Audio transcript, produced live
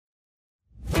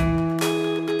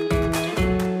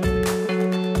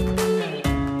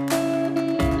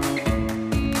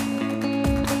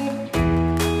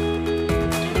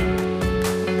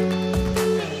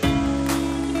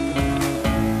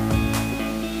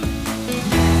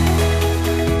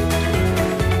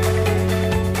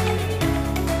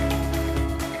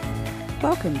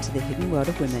Welcome to the Hidden World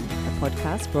of Women, a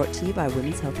podcast brought to you by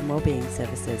Women's Health and Wellbeing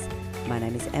Services. My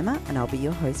name is Emma and I'll be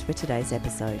your host for today's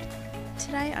episode.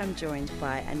 Today I'm joined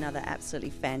by another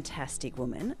absolutely fantastic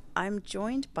woman. I'm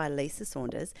joined by Lisa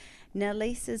Saunders. Now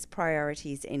Lisa's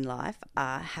priorities in life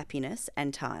are happiness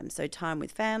and time. So time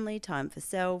with family, time for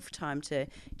self, time to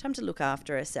look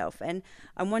after herself. And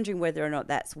I'm wondering whether or not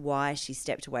that's why she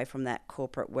stepped away from that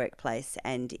corporate workplace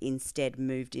and instead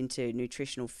moved into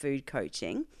nutritional food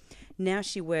coaching. Now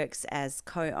she works as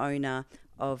co-owner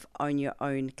of Own Your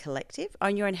Own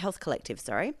Health Collective,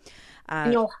 sorry.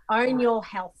 Own Your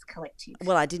Health Collective.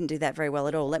 Well, I didn't do that very well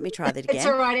at all. Let me try that again. It's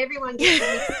all right. Everyone gets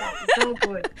it mixed up. It's all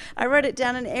good. I wrote it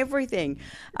down and everything.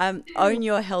 Own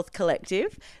Your Health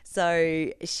Collective. So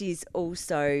she's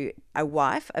also a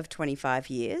wife of 25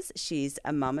 years. She's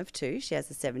a mum of two. She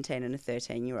has a 17 and a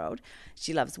 13-year-old.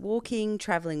 She loves walking,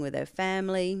 travelling with her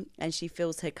family, and she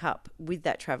fills her cup with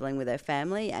that travelling with her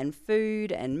family and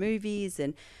food and movies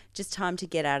and just time to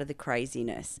get out of the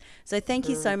craziness. So thank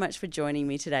you so much for joining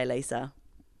me today, Lisa.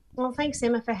 Well, thanks,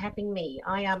 Emma, for having me.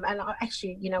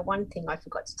 Actually, one thing I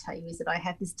forgot to tell you is that I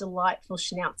have this delightful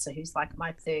schnauzer who's like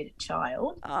my third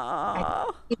child.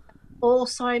 Oh. It's all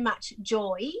so much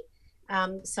joy.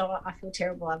 So I feel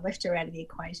terrible. I've left her out of the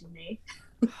equation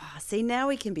there. See, now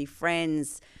we can be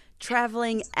friends.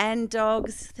 Traveling and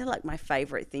dogs, they're like my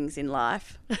favourite things in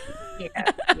life.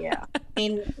 Yeah.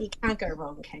 And you can't go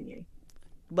wrong, can you?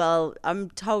 Well, I'm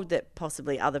told that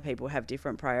possibly other people have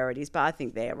different priorities, but I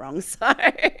think they're wrong. So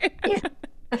yeah,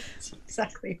 that's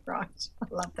exactly right. I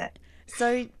love that.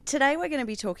 So today we're going to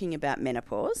be talking about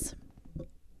menopause.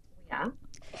 Yeah.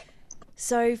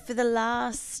 So for the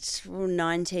last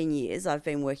 19 years, I've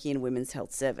been working in a women's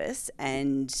health service,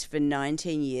 and for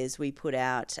 19 years we put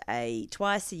out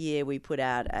twice a year we put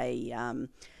out a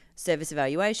service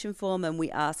evaluation form, and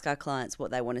we ask our clients what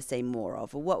they want to see more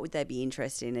of or what would they be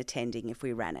interested in attending if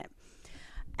we ran it.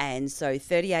 And so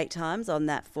 38 times on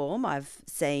that form I've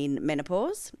seen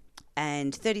menopause,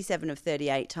 and 37 of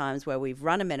 38 times where we've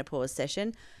run a menopause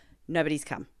session, nobody's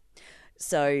come.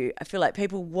 So I feel like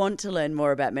people want to learn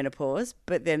more about menopause,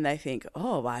 but then they think,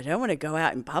 oh, I don't want to go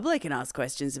out in public and ask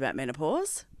questions about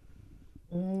menopause.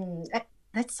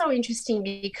 That's so interesting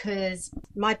because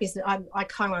my business, I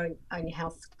co-own Own Your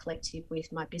Health Collective with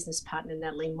my business partner,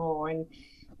 Natalie Moore, and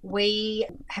we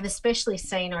have especially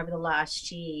seen over the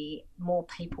last year more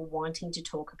people wanting to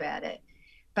talk about it.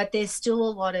 But there's still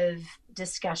a lot of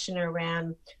discussion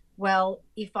around, well,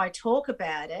 if I talk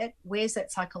about it, where's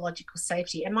that psychological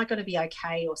safety? Am I going to be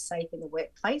okay or safe in the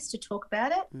workplace to talk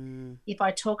about it? If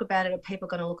I talk about it, are people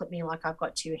going to look at me like I've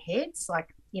got two heads?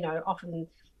 Like, often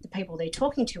the people they're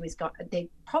talking to they're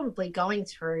probably going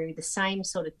through the same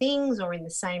sort of things or in the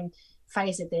same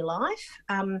phase of their life,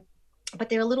 but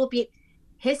they're a little bit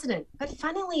hesitant. But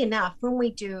funnily enough, when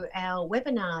we do our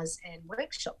webinars and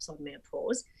workshops on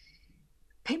menopause,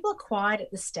 people are quiet at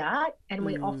the start, and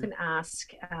we often ask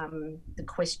the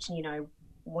question,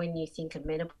 when you think of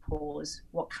menopause,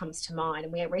 what comes to mind?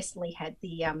 And we recently had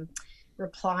the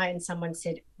reply, and someone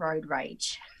said road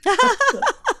rage.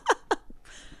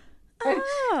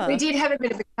 We did have a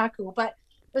bit of a chuckle, but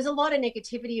there's a lot of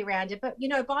negativity around it. But,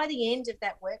 by the end of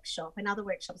that workshop and other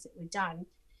workshops that we've done,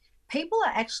 people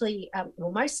are actually,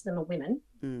 most of them are women,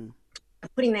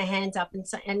 putting their hands up and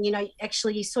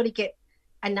actually you sort of get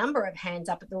a number of hands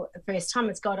up at the first time.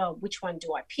 It's got, which one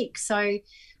do I pick? So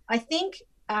I think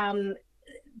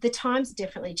the times are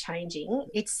definitely changing.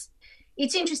 It's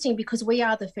interesting because we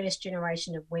are the first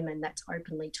generation of women that's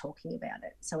openly talking about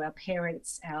it. So our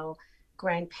parents, our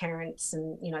grandparents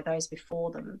and those before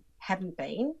them haven't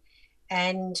been,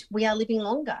 and we are living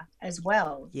longer as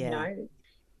well.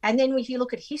 And then if you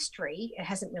look at history, it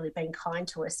hasn't really been kind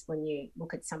to us when you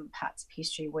look at some parts of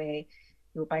history where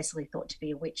you were basically thought to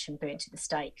be a witch and burnt to the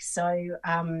stake. So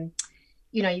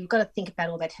you've got to think about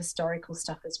all that historical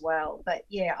stuff as well. But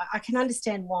yeah, I can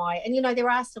understand why. And there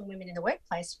are some women in the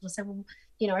workplace who will say, well,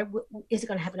 is it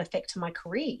going to have an effect on my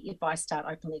career if I start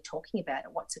openly talking about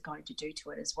it? What's it going to do to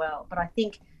it as well? But I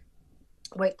think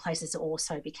workplaces are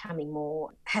also becoming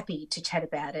more happy to chat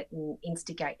about it and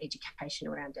instigate education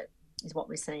around it, is what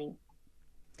we're seeing.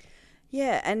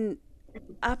 Yeah, and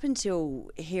up until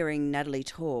hearing Natalie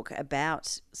talk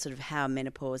about sort of how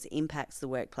menopause impacts the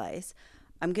workplace,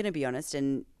 I'm going to be honest,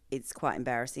 and it's quite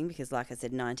embarrassing because, like I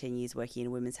said, 19 years working in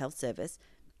a women's health service,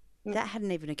 that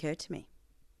hadn't even occurred to me.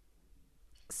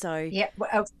 So yeah,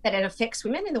 that it affects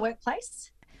women in the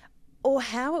workplace, or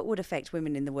how it would affect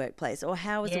women in the workplace, or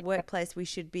how as a workplace we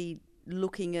should be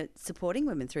looking at supporting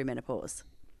women through menopause.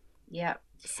 Yeah,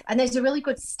 and there's a really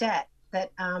good stat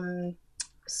that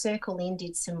Circle In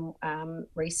did some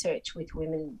research with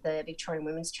women, the Victorian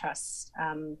Women's Trust,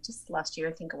 just last year,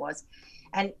 I think it was.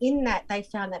 And in that, they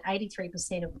found that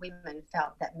 83% of women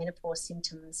felt that menopause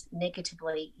symptoms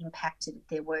negatively impacted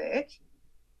their work.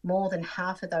 More than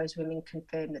half of those women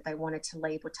confirmed that they wanted to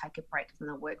leave or take a break from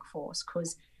the workforce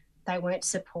because they weren't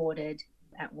supported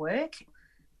at work,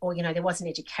 or, you know, there wasn't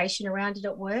education around it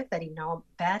at work. They didn't know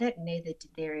about it, and neither did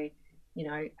their, you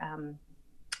know,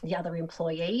 the other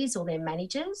employees or their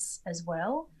managers as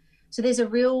well. So there's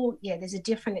there's a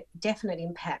definite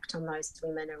impact on those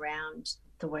women around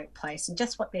the workplace and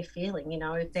just what they're feeling. You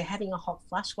know, if they're having a hot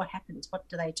flush, what happens? What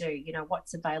do they do? You know,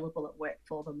 what's available at work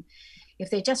for them?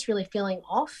 If they're just really feeling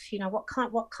off, you know, what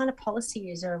kind of policy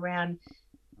is there around,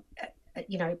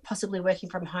 you know, possibly working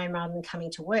from home rather than coming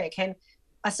to work? And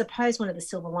I suppose one of the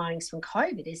silver linings from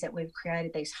COVID is that we've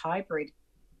created these hybrid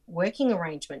working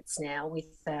arrangements now with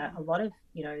a lot of,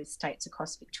 you know, states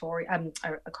across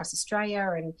across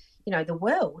Australia and, you know, the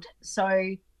world. So,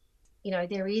 you know,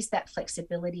 there is that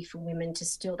flexibility for women to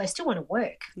still want to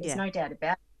work. There's no doubt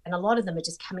about it. And a lot of them are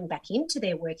just coming back into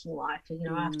their working life, you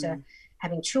know, after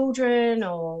having children,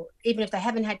 or even if they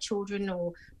haven't had children,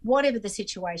 or whatever the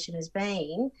situation has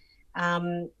been.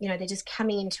 You know, they're just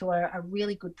coming into a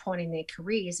really good point in their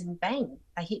careers, and bang,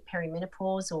 they hit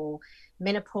perimenopause or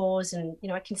menopause, and, you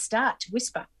know, it can start to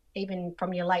whisper even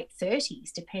from your late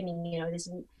 30s, depending, you know, there's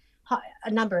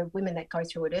a number of women that go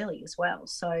through it early as well.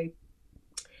 So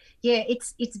yeah,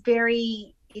 it's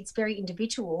very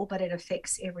individual, but it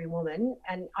affects every woman.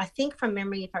 And I think from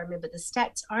memory, if I remember the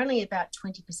stats, only about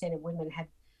 20% of women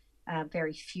have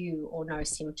very few or no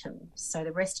symptoms. So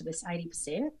the rest of us,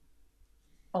 80%,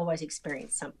 always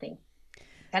experience something.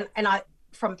 And I,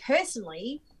 from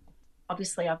personally,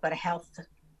 obviously I've got a health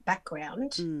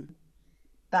background,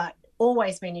 but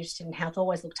always been interested in health,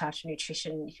 always looked after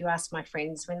nutrition. If you ask my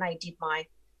friends, when they did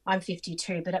I'm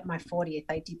 52, but at my 40th,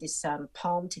 they did this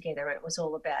poem together, and it was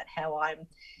all about how I'm,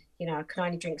 you know, I could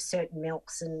only drink certain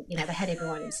milks, and, you know, they had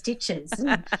everyone in stitches,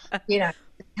 and, you know,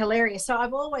 hilarious. So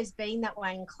I've always been that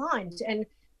way inclined.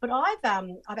 But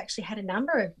I've actually had a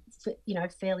number of, you know,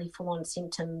 fairly full-on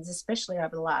symptoms, especially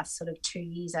over the last sort of 2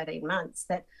 years, 18 months,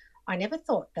 that I never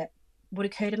thought that would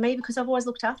occur to me, because I've always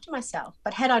looked after myself.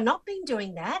 But had I not been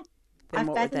doing that, then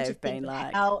what would they have been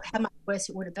like? How much worse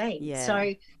it would have been. Yeah.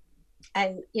 So,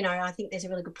 and, you know, I think there's a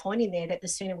really good point in there that the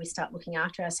sooner we start looking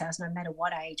after ourselves, no matter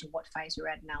what age or what phase we're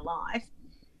at in our life,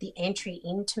 the entry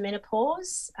into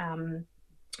menopause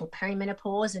or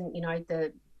perimenopause, and, you know,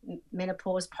 the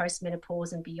menopause,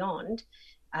 postmenopause and beyond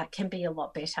can be a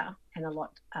lot better and a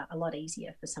lot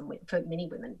easier for many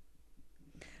women.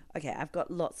 Okay, I've got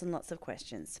lots and lots of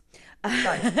questions.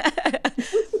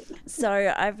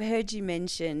 So I've heard you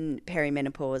mention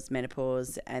perimenopause,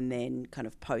 menopause, and then kind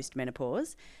of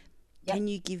postmenopause. Yep. Can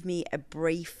you give me a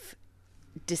brief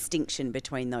distinction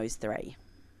between those three?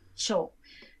 Sure.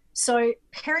 So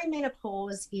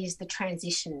perimenopause is the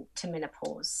transition to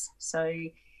menopause. So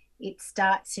it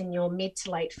starts in your mid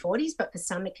to late 40s, but for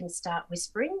some it can start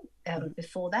whispering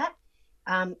before that.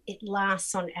 It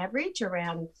lasts on average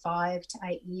around 5 to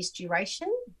 8 years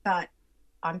duration, but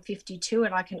I'm 52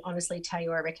 and I can honestly tell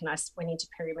you, I reckon I went into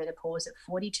perimenopause at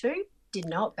 42. Didn't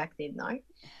know it back then though.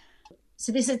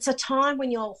 So it's a time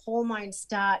when your hormones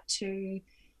start to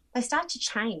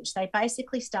change. They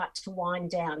basically start to wind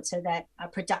down, so that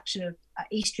production of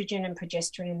estrogen and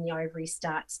progesterone in the ovary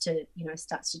starts to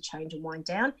change and wind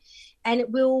down. And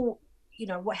it will, you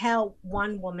know, how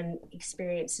one woman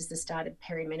experiences the start of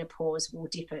perimenopause will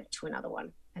differ to another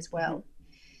one as well. Mm-hmm.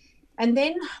 And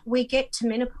then we get to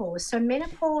menopause. So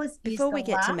menopause Before we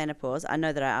get to menopause, I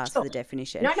know that I asked for the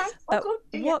definition. No, but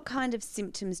what kind of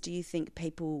symptoms do you think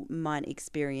people might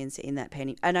experience in that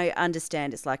period? And I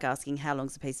understand it's like asking how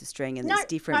long's a piece of string, and it's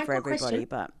different for everybody,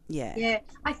 but yeah. Yeah,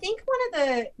 I think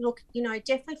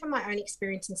definitely from my own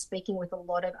experience and speaking with a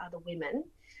lot of other women,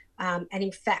 and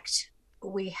in fact,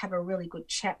 we have a really good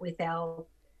chat with our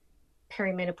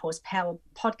Perimenopause Power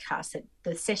podcast. That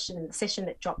the session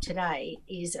that dropped today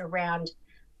is around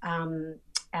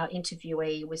our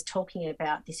interviewee was talking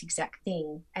about this exact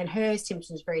thing, and her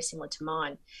symptoms very similar to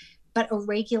mine, but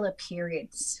irregular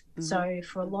periods. Mm-hmm. So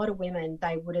for a lot of women,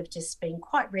 they would have just been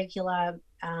quite regular,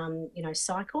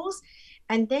 cycles,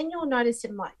 and then you'll notice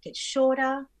it might get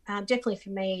shorter. Definitely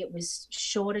for me, it was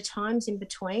shorter times in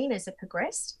between as it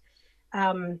progressed.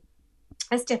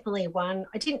 That's definitely one.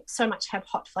 I didn't so much have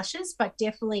hot flushes, but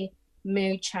definitely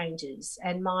mood changes,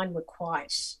 and mine were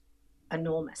quite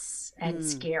enormous and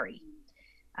scary.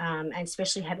 And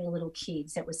especially having little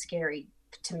kids, that was scary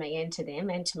to me and to them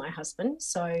and to my husband.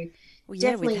 So with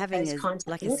having a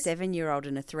 7-year-old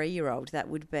and a 3-year-old, that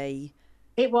would be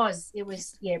It was,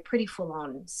 yeah, pretty full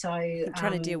on. So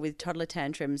Trying to deal with toddler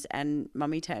tantrums and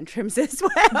mummy tantrums as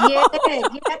yeah, well. yeah,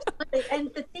 absolutely.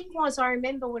 And the thing was, I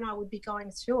remember when I would be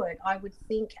going through it, I would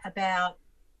think about,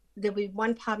 there'll be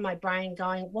one part of my brain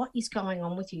going, what is going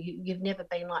on with you? You've never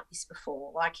been like this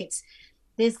before. Like,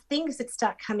 there's things that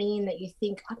start coming in that you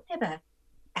think, I've never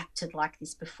acted like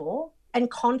this before. And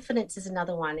confidence is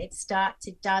another one. It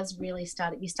does really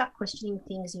start, you start questioning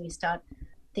things and you start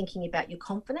thinking about your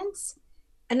confidence.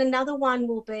 And another one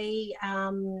will be,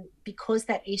 because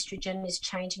that estrogen is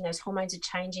changing, those hormones are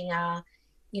changing,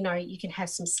 you can have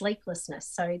some sleeplessness.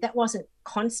 So that wasn't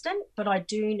constant, but I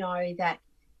do know that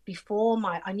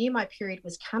I knew my period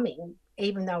was coming,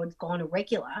 even though it's gone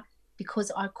irregular,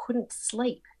 because I couldn't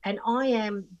sleep. And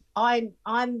I'm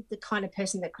the kind of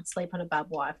person that could sleep on a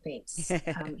barbed wire fence.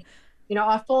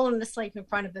 I've fallen asleep in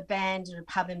front of a band at a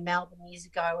pub in Melbourne years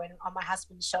ago and on my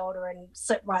husband's shoulder and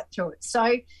slept right through it.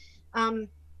 So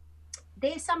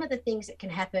there's some of the things that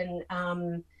can happen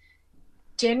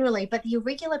generally, but the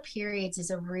irregular periods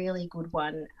is a really good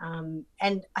one.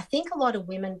 And I think a lot of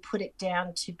women put it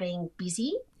down to being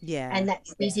busy. Yeah. And that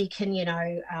busy can,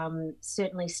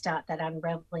 certainly start that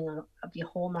unraveling of your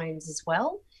hormones as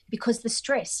well. Because the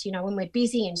stress, when we're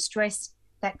busy and stressed,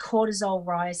 that cortisol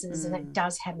rises and it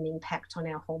does have an impact on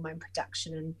our hormone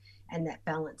production and that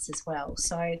balance as well.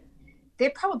 So they're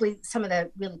probably some of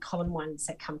the really common ones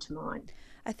that come to mind.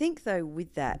 I think, though,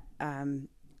 with that,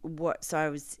 so I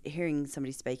was hearing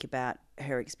somebody speak about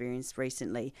her experience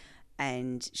recently,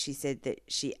 and she said that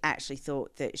she actually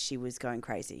thought that she was going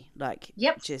crazy, like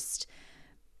just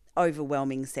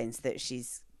overwhelming sense that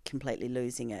she's completely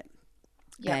losing it.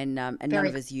 Yep. And none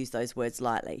of us use those words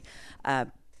lightly.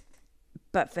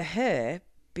 But for her,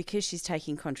 because she's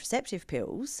taking contraceptive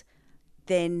pills,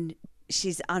 then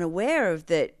she's unaware of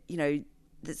that,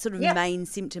 the sort of main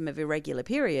symptom of irregular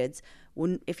periods.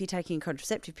 Well, if you're taking a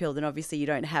contraceptive pill, then obviously you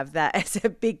don't have that as a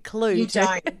big clue. You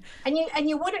don't. And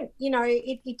you wouldn't,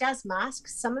 it does mask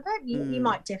some of it. You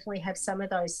might definitely have some of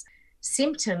those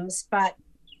symptoms, but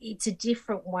it's a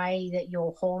different way that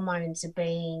your hormones are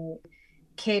being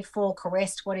cared for,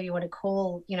 caressed, whatever you want to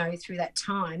call, through that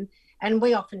time. And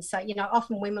we often say,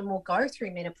 often women will go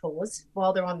through menopause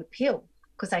while they're on the pill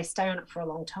because they stay on it for a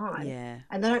long time. Yeah.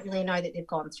 And they don't really know that they've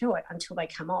gone through it until they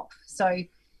come off. So,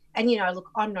 and,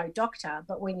 look, I'm no doctor,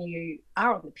 but when you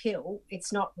are on the pill, you're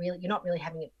not really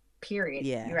having a period.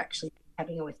 Yeah. You're actually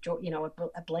having a withdrawal,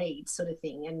 a bleed sort of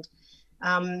thing. And,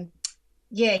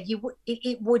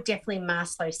 it would definitely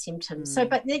mask those symptoms. So,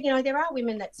 but, there are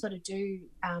women that sort of do,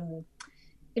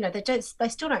 they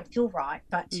still don't feel right,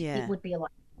 but it would be a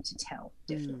lot to tell,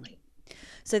 definitely.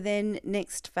 So then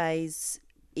next phase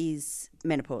is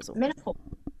menopausal. Menopause.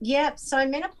 Yeah. So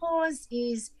menopause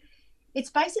it's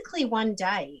basically one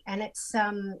day, and it's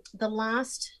the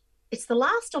last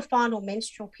or final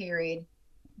menstrual period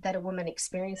that a woman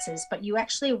experiences, but you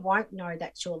actually won't know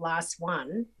that's your last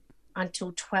one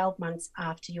until 12 months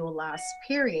after your last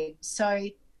period. So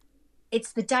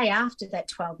it's the day after that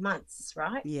 12 months,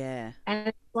 right? Yeah. And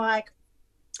it's like,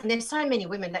 and there's so many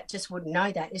women that just wouldn't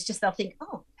know that. It's just they'll think,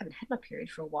 oh, I haven't had my period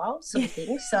for a while, sort of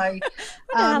thing. So I wonder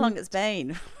how long it's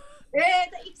been. Yeah,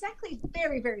 exactly.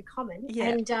 Very, very common.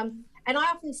 Yeah. And I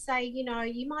often say,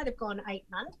 you might have gone 8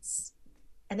 months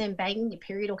and then bang, your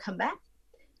period will come back.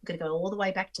 You've got to go all the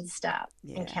way back to the start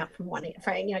and count from one,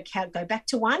 go back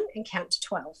to 1 and count to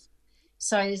 12.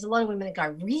 So there's a lot of women that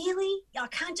go, really? I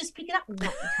can't just pick it up? No,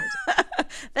 you can't.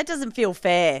 That doesn't feel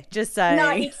fair, just saying. No,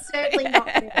 it's certainly not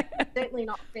fair. It's certainly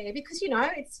not fair because,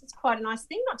 it's quite a nice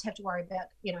thing not to have to worry about,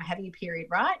 having a period,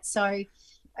 right? So,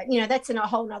 that's a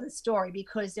whole nother story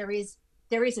because there is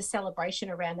a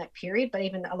celebration around that period, but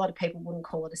even a lot of people wouldn't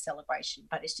call it a celebration,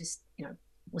 but it's just,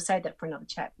 we'll save that for another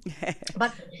chat.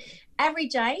 But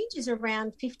average age is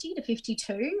around 50 to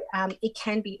 52. It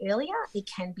can be earlier, it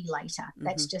can be later.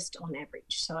 That's just on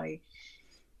average. So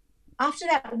after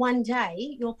that one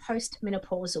day, you're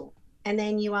post-menopausal, and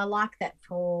then you are like that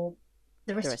for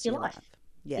the rest of your life.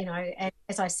 Yeah. And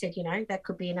as I said, that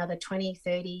could be another 20,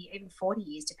 30, even 40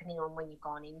 years, depending on when you've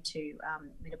gone into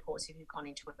menopause, if you've gone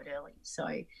into it early. So,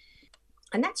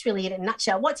 and that's really it in a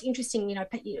nutshell. What's interesting,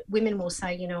 women will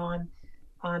say,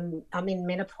 I'm in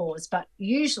menopause, but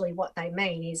usually what they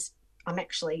mean is I'm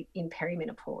actually in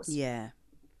perimenopause. Yeah.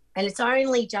 And it's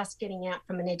only just getting out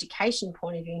from an education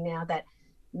point of view now that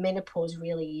menopause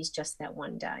really is just that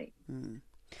one day.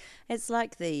 It's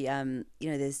like the,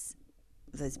 there's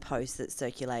those posts that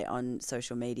circulate on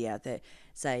social media that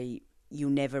say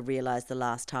you'll never realise the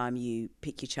last time you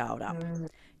pick your child up,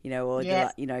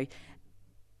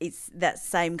 it's that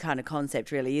same kind of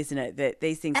concept really, isn't it? That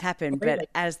these things happen, but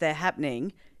as they're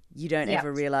happening, you don't Yep.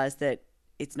 ever realise that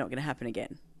it's not going to happen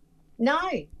again. No,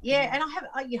 yeah, and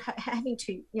having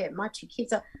my two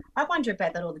kids. I wonder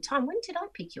about that all the time. When did I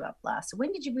pick you up last?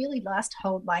 When did you really last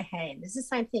hold my hand? It's the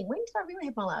same thing. When did I really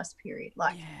have my last period?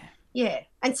 Like, yeah.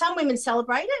 And some women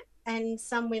celebrate it, and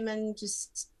some women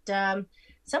just, some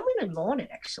women mourn it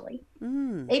actually,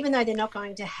 even though they're not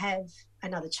going to have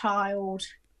another child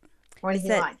or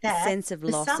anything like that. Sense of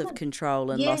loss of control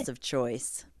and loss of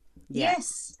choice. Yeah.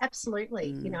 Yes, absolutely.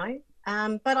 You know,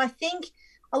 but I think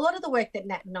a lot of the work that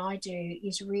Nat and I do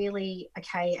is really,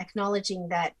 acknowledging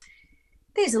that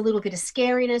there's a little bit of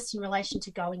scariness in relation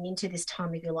to going into this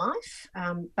time of your life,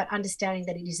 but understanding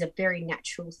that it is a very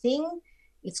natural thing.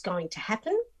 It's going to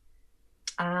happen.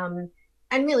 And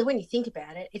really, when you think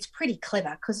about it, it's pretty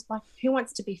clever because, like, who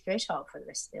wants to be fertile for the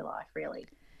rest of their life, really?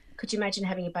 Could you imagine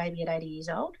having a baby at 80 years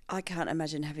old? I can't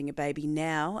imagine having a baby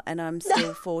now, and I'm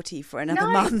still 40 for another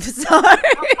month. So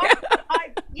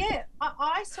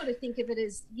I sort of think of it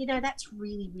as, you know, that's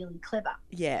really, really clever.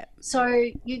 Yeah. So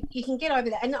you can get over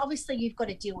that. And obviously you've got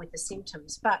to deal with the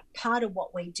symptoms. But part of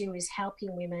what we do is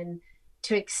helping women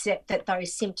to accept that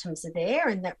those symptoms are there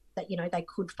and that you know, they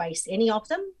could face any of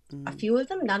them, a few of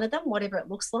them, none of them, whatever it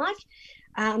looks like.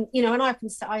 You know, and I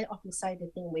often say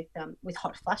the thing with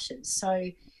hot flushes. So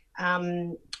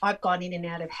I've gone in and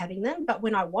out of having them. But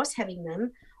when I was having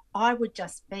them, I would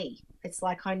just be. It's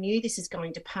like I knew this is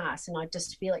going to pass, and I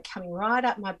just feel it coming right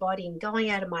up my body and going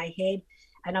out of my head,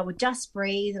 and I would just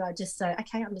breathe and I just say,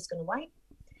 okay, I'm just going to wait,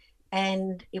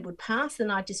 and it would pass,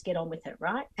 and I'd just get on with it,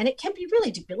 right? And it can be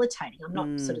really debilitating. I'm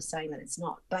not sort of saying that it's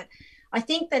not, but I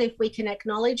think that if we can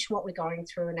acknowledge what we're going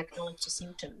through and acknowledge the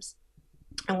symptoms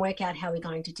and work out how we're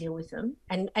going to deal with them,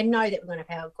 and know that we're going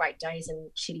to have great days and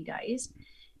shitty days,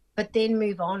 but then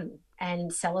move on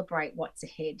and celebrate what's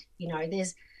ahead. You know,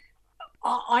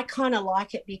 I kind of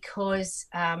like it because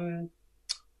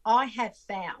I have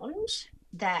found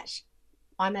that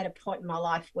I'm at a point in my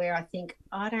life where I think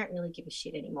I don't really give a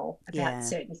shit anymore about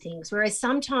certain things. Whereas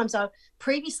sometimes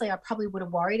previously I probably would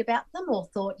have worried about them or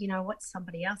thought, you know, what's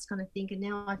somebody else going to think? And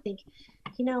now I think,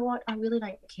 you know what, I really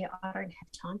don't care. I don't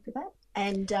have time for that.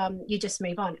 And you just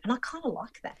move on. And I kind of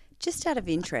like that. Just out of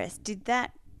interest, did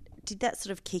that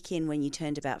sort of kick in when you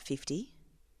turned about 50?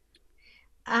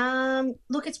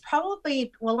 Look, it's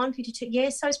probably, I'm 52. Yeah,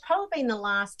 so it's probably in the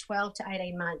last 12 to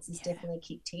 18 months it's definitely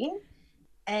kicked in.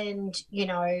 And, you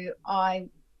know,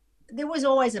 there was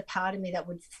always a part of me that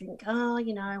would think, oh,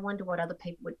 you know, I wonder what other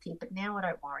people would think. But now I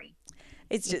don't worry.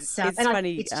 It's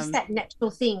funny. It's just that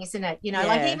natural thing, isn't it? You know,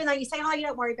 like even though you say, oh, you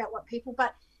don't worry about what people,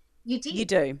 but you did. You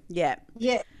do, yeah.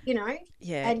 Yeah, you know.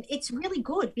 Yeah. And it's really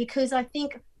good because I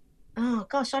think, oh,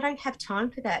 gosh, I don't have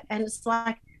time for that. And it's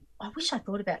like, I wish I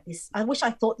thought about this. I wish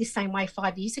I thought this same way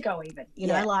 5 years ago even, you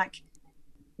know, like,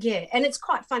 yeah. And it's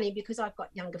quite funny because I've got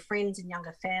younger friends and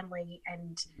younger family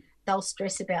and they'll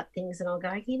stress about things and I'll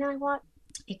go, you know what,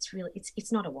 it's really,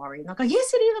 it's not a worry. And they'll go,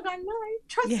 yes, it is. I'll go, no,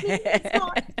 trust me, it's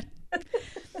not.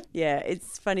 Yeah,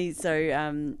 it's funny.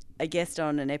 So a guest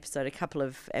on a couple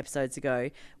of episodes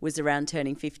ago was around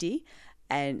turning 50.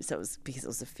 And so it was because it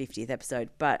was the 50th episode.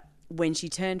 But when she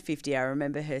turned 50, I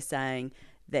remember her saying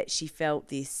that she felt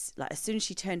this, like as soon as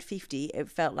she turned 50, it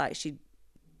felt like she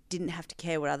didn't have to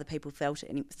care what other people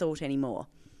thought anymore.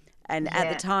 And at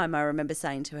the time, I remember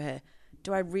saying to her,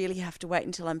 do I really have to wait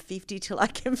until I'm 50 till I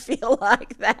can feel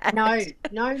like that? No,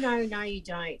 you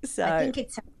don't. So I think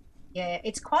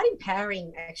it's quite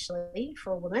empowering actually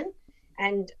for a woman.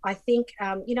 And I think,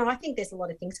 you know, I think there's a lot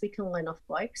of things we can learn off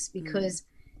blokes because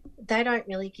they don't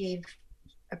really give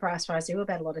a brass razoo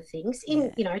about a lot of things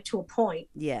you know, to a point.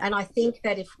 Yeah. And I think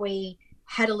that if we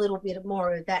had a little bit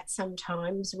more of that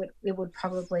sometimes, it would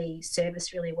probably serve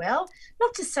us really well.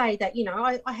 Not to say that, you know,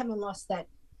 I haven't lost that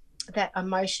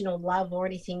emotional love or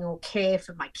anything or care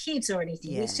for my kids or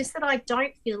anything. It's just that I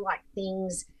don't feel like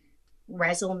things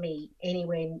razzle me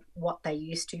anywhere what they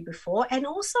used to before. And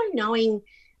also knowing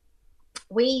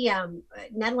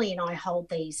Natalie and I hold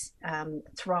these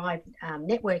Thrive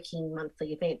networking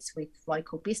monthly events with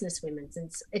local business women.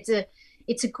 And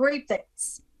it's a group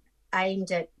that's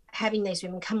aimed at having these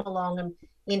women come along and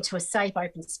into a safe,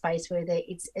 open space where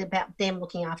it's about them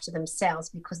looking after themselves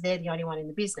because they're the only one in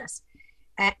the business.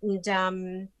 And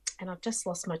I've just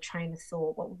lost my train of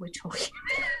thought. What were we talking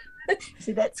about?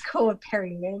 So that's called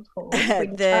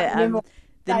perimenopause. The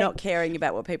not caring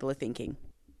about what people are thinking.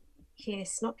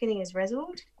 Yes, not getting as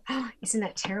razzled. Oh, isn't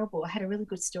that terrible? I had a really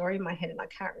good story in my head and I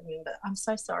can't remember. I'm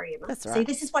so sorry, Emma. That's right. See,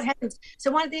 this is what happens.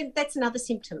 So that's another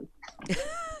symptom.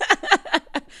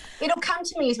 It'll come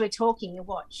to me as we're talking. You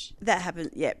watch. That happens.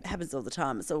 Yeah, happens all the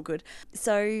time. It's all good.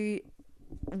 So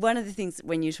one of the things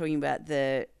when you're talking about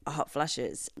the hot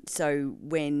flushes, so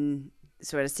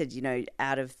I said,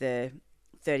 out of the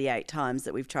 38 times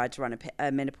that we've tried to run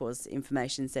a menopause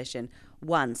information session,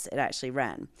 once it actually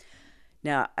ran.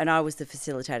 Now, and I was the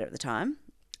facilitator at the time.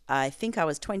 I think I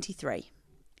was 23,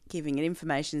 giving an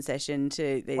information session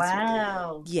to these.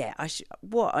 Wow. Yeah,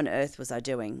 what on earth was I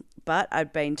doing? But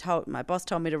I'd been told, my boss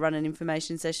told me to run an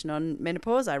information session on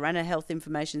menopause. I ran a health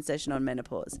information session on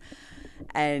menopause.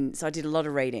 And so I did a lot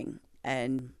of reading.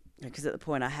 And because at the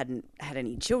point I hadn't had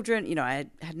any children, I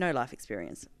had no life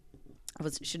experience.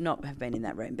 Should not have been in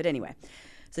that room. But anyway,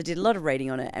 so I did a lot of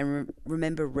reading on it and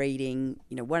remember reading,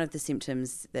 one of the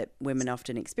symptoms that women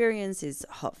often experience is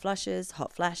hot flushes,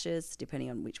 hot flashes, depending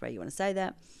on which way you want to say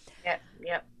that.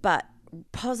 Yep. But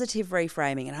positive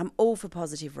reframing, and I'm all for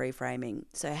positive reframing.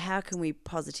 So how can we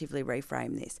positively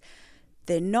reframe this?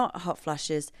 They're not hot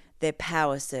flushes, they're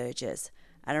power surges.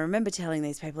 And I remember telling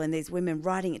these people and these women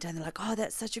writing it down, they're like, oh,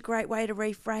 that's such a great way to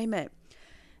reframe it.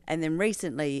 And then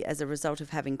recently, as a result of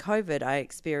having COVID, I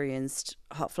experienced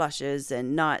hot flushes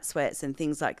and night sweats and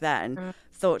things like that, and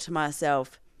thought to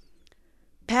myself,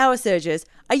 power surges,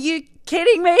 are you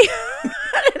kidding me?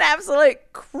 An absolute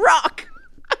crock.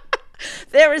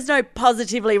 There is no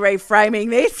positively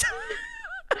reframing this.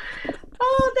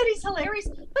 Oh, that is hilarious.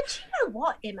 But you know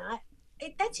what, Emma?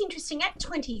 That's interesting. At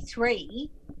 23,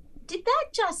 did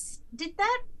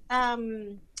that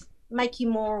make you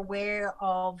more aware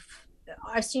of?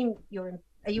 I assume you're in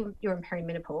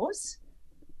perimenopause.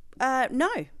 No,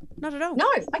 not at all.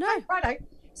 No, okay, no. Righto.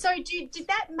 So did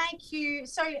that make you?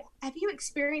 So have you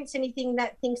experienced anything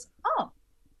that thinks, oh,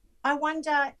 I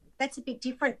wonder, that's a bit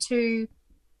different to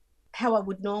how I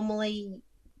would normally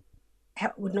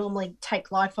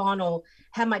take life on, or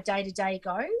how my day-to-day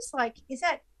goes? Like, is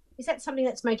that something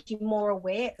that's made you more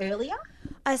aware earlier?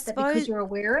 I suppose, because you're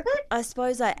aware of it? I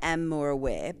suppose I am more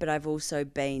aware, but I've also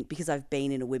because I've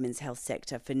been in a women's health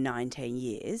sector for 19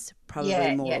 years,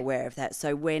 probably more aware of that.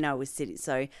 So when I was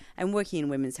and working in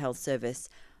women's health service,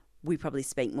 we probably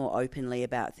speak more openly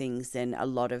about things than a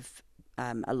lot of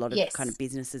kind of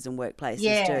businesses and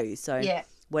workplaces do. So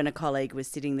when a colleague was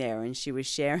sitting there and she was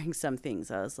sharing some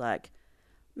things, I was like,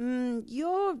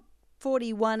 you're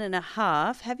 41 and a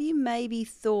half. Have you maybe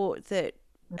thought that,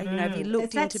 have you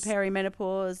looked into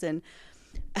perimenopause? And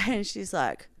she's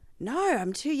like, no,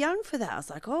 I'm too young for that. I was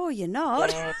like, oh, you're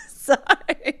not. Yeah. So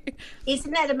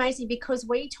isn't that amazing? Because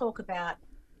we talk about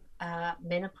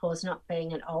menopause not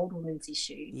being an old woman's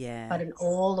issue, but an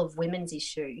all of women's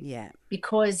issue. Yeah.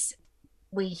 Because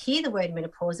we hear the word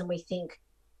menopause and we think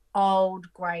old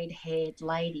grey-haired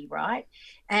lady, right?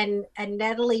 And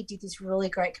Natalie did this really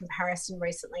great comparison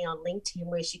recently on LinkedIn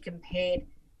where she compared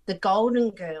the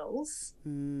Golden Girls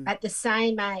at the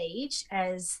same age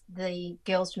as the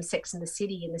girls from Sex and the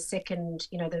City in the second,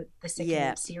 the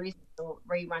second series or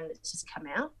rerun that's just come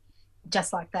out,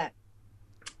 just like that.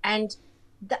 And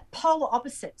the polar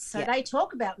opposites. So they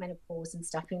talk about menopause and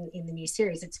stuff in the new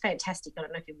series. It's fantastic. I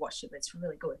don't know if you've watched it, but it's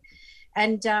really good.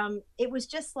 And it was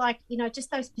just like, just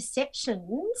those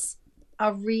perceptions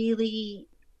are really,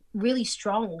 really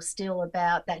strong still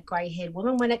about that grey-haired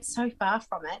woman when it's so far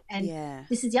from it. And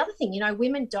this is the other thing,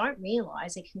 women don't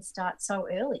realise it can start so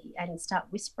early and start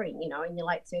whispering, in your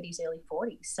late 30s, early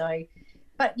 40s. So,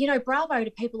 but, bravo to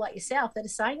people like yourself that are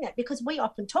saying that, because we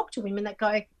often talk to women that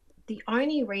go, the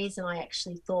only reason I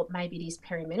actually thought maybe it is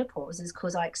perimenopause is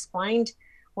because I explained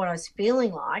what I was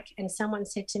feeling like, and someone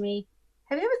said to me,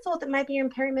 have you ever thought that maybe you're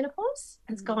in perimenopause?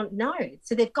 And it's gone, no.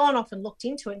 So they've gone off and looked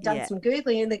into it and done some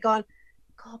Googling, and they've gone,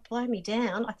 God, blow me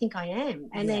down, I think I am.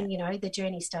 And then, the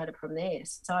journey started from there.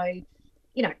 So,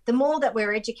 the more that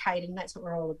we're educated, and that's what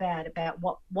we're all about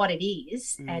what it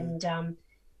is and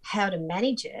how to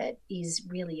manage it, is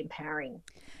really empowering.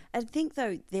 I think,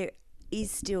 though, there is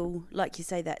still, like you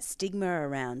say, that stigma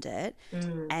around it.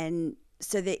 And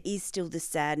so there is still the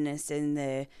sadness and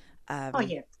the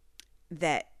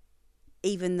that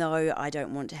even though I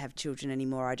don't want to have children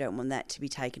anymore, I don't want that to be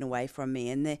taken away from me.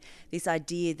 And this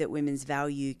idea that women's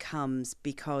value comes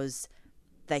because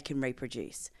they can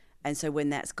reproduce. And so when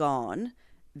that's gone,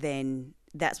 then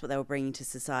that's what they were bringing to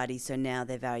society. So now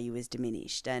their value is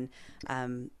diminished. And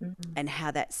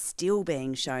how that's still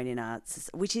being shown in arts,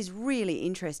 which is really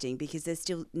interesting, because there's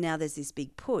this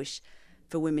big push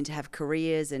for women to have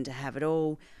careers and to have it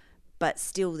all. But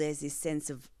still there's this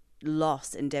sense of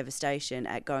loss and devastation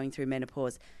at going through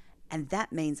menopause, and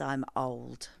that means I'm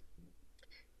old.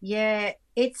 Yeah,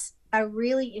 it's a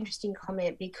really interesting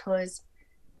comment, because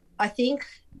I think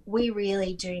we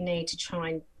really do need to try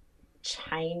and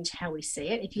change how we see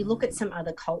it. If you look at some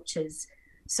other cultures,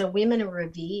 so women are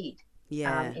revered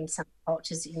in some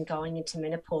cultures in going into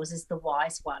menopause is the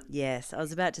wise one. Yes, I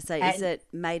was about to say, is it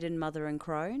maiden, mother and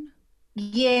crone?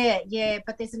 Yeah,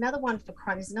 but there's another one for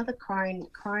crone. There's another crone.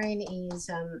 Crone is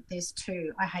there's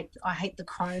two. I hate the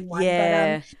crone one,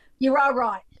 Yeah. but you are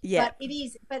right. Yeah.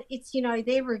 But it's,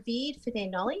 they're revered for their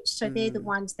knowledge. So they're the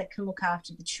ones that can look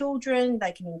after the children.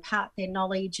 They can impart their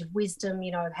knowledge of wisdom,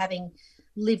 of having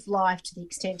lived life to the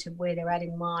extent of where they're at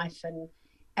in life.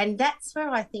 And that's where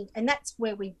I think, and that's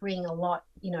where we bring a lot,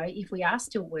 if we are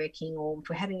still working or if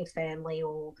we're having a family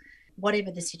or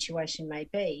whatever the situation may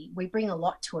be, we bring a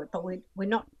lot to it, but we're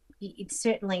not, it's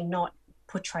certainly not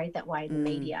portrayed that way in the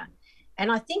media.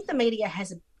 And I think the media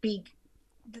has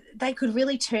they could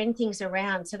really turn things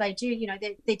around. So they do,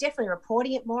 they're definitely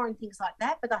reporting it more and things like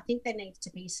that, but I think there needs to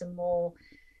be some more,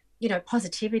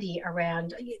 positivity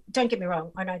around. Don't get me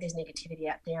wrong, I know there's negativity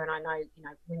out there, and I know,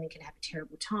 women can have a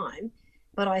terrible time,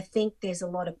 but I think there's a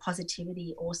lot of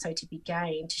positivity also to be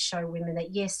gained to show women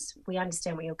that, yes, we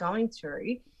understand what you're going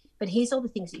through, but here's all the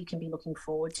things that you can be looking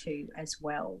forward to as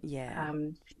well. Yeah.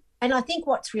 And I think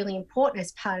what's really important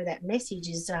as part of that message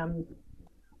is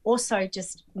also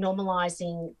just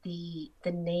normalising the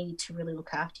need to really look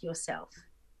after yourself.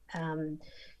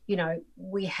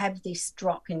 We have this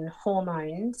drop in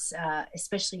hormones,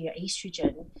 especially your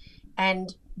estrogen,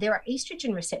 and there are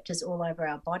estrogen receptors all over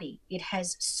our body. It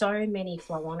has so many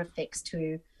flow-on effects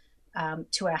to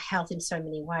our health in so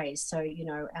many ways. So,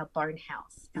 our bone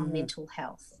health, our mental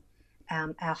health,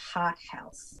 our heart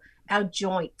health, our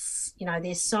joints,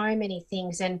 there's so many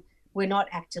things, and we're not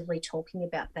actively talking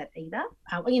about that either.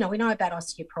 We know about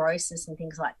osteoporosis and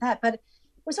things like that, but it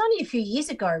was only a few years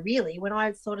ago, really, when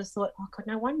I thought, oh God,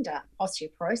 no wonder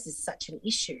osteoporosis is such an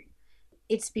issue.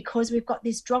 It's because we've got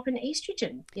this drop in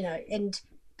estrogen,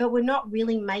 but we're not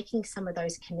really making some of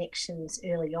those connections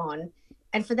early on.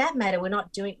 And for that matter,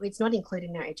 it's not included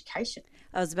in our education.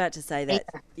 I was about to say that.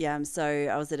 Yeah. So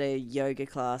I was at a yoga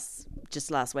class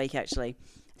just last week, actually.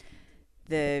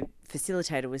 The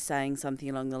facilitator was saying something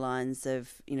along the lines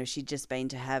of, she'd just been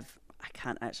to have, I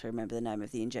can't actually remember the name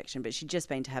of the injection, but she'd just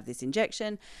been to have this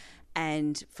injection.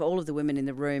 And for all of the women in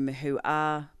the room who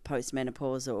are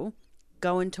postmenopausal,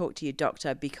 go and talk to your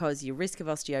doctor because your risk of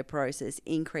osteoporosis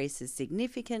increases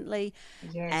significantly.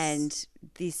 Yes. And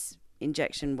this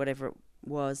injection, whatever it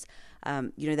was,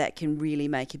 that can really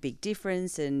make a big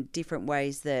difference, and different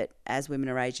ways that as women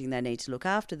are aging, they need to look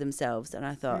after themselves. And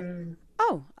I thought,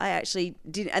 I actually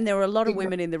did. And there were a lot of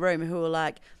women in the room who were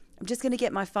like, I'm just going to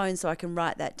get my phone so I can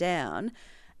write that down.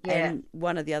 Yeah. And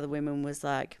one of the other women was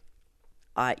like,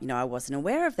 I wasn't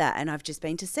aware of that, and I've just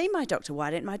been to see my doctor. Why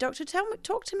didn't my doctor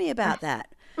talk to me about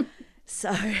that?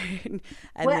 So,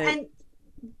 and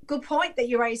good point that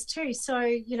you raised too.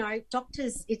 So,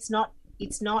 doctors,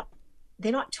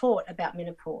 they're not taught about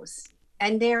menopause,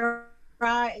 and there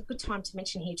are a good time to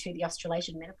mention here too. The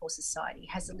Australasian Menopause Society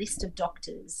has a list of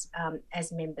doctors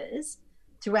as members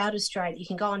throughout Australia. You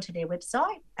can go onto their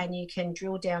website and you can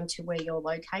drill down to where you're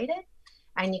located,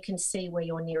 and you can see where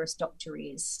your nearest doctor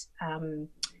is.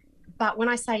 But when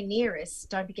I say nearest,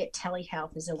 don't forget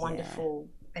telehealth is a wonderful,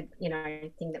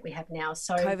 thing that we have now.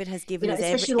 So COVID has given us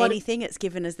anything. It's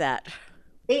given us that.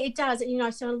 It does.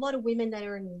 So a lot of women that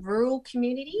are in rural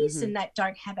communities and that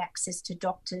don't have access to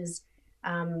doctors,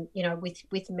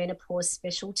 with menopause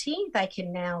specialty, they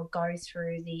can now go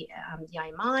through the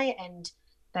AMI and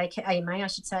AMA, I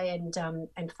should say,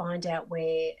 and find out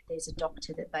where there's a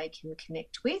doctor that they can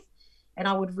connect with. And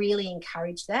I would really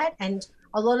encourage that. And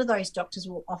a lot of those doctors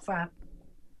will offer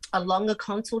a longer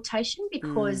consultation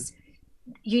because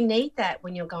you need that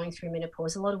when you're going through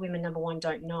menopause. A lot of women, number one,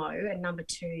 don't know. And number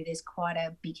two, there's quite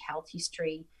a big health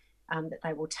history that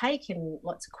they will take and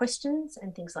lots of questions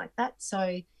and things like that.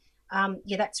 So,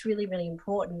 that's really, really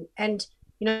important. And,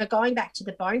 going back to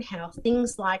the bone health,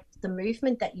 things like the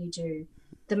movement that you do,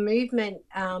 the movement,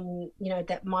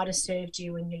 that might have served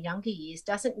you in your younger years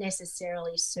doesn't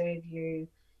necessarily serve you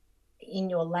in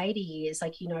your later years.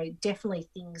 Like, definitely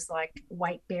things like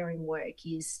weight bearing work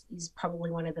is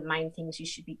probably one of the main things you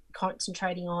should be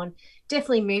concentrating on.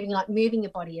 Definitely moving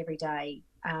your body every day.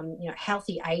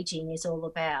 Healthy aging is all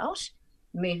about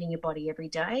moving your body every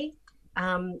day.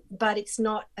 But it's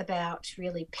not about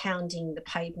really pounding the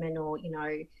pavement or,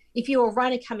 if you're a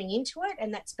runner coming into it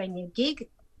and that's been your gig,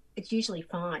 it's usually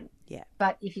fine. Yeah.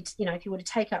 But if you were to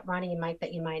take up running and make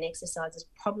that your main exercise, it's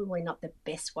probably not the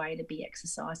best way to be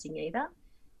exercising either.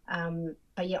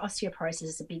 But yeah, osteoporosis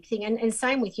is a big thing. And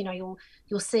same with,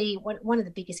 you'll see one of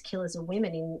the biggest killers of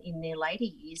women in their later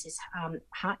years is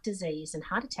heart disease and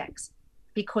heart attacks,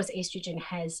 because estrogen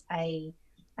has a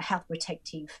health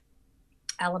protective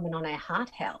element on our heart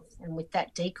health. And with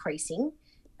that decreasing,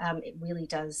 it really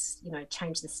does,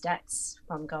 change the stats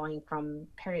from going from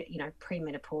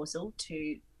premenopausal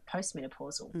to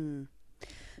postmenopausal.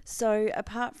 So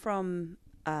apart from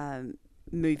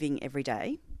moving every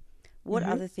day, what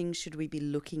other things should we be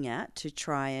looking at to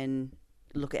try and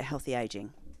look at healthy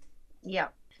aging? Yeah.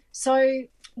 So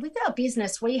with our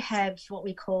business, we have what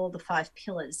we call the 5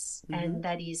 pillars, and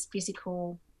that is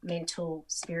physical, mental,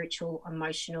 spiritual,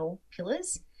 emotional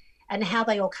pillars, and how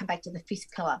they all come back to the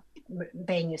fifth pillar,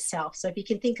 being yourself. So if you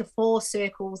can think of 4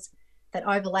 circles that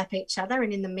overlap each other,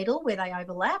 and in the middle where they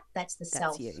overlap, that's the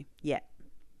self. That's you. Yeah.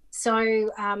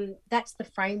 So that's the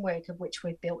framework of which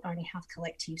we've built Owning Health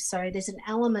Collective. So there's an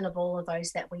element of all of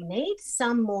those that we need,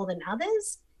 some more than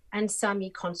others, and some you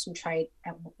concentrate,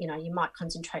 you might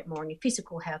concentrate more on your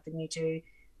physical health than you do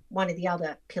one of the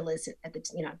other pillars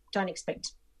don't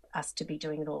expect us to be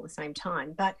doing it all at the same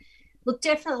time. But look,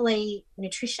 definitely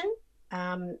nutrition,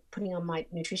 putting on my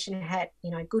nutrition hat,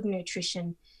 good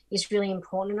nutrition is really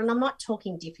important. And I'm not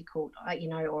talking difficult,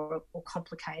 or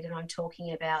complicated. I'm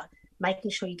talking about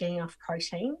making sure you're getting enough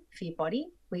protein for your body.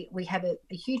 We have a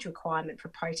huge requirement for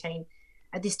protein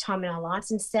at this time in our lives,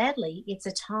 and sadly, it's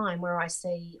a time where I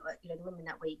see, the women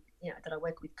that I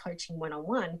work with coaching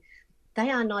one-on-one, they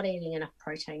are not eating enough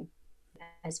protein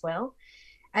as well.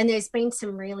 And there's been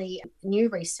some really new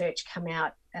research come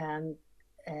out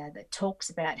that talks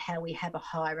about how we have a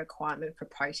high requirement for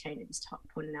protein at this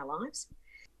point in our lives.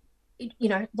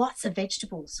 Lots of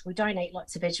vegetables. We don't eat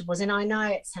lots of vegetables. And I know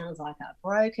it sounds like a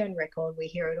broken record. We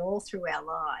hear it all through our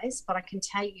lives, but I can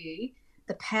tell you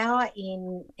the power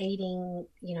in eating,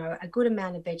 a good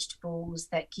amount of vegetables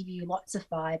that give you lots of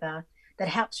fiber, that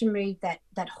helps remove that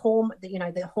hormone,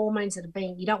 the hormones that are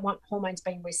you don't want hormones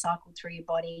being recycled through your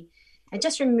body, and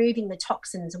just removing the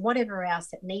toxins and whatever else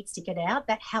that needs to get out,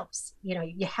 that helps,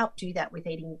 you help do that with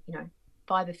eating,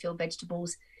 fiber-filled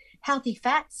vegetables. Healthy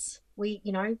fats,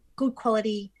 good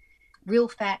quality, real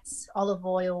fats, olive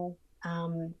oil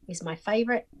is my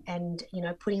favorite. And,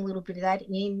 putting a little bit of that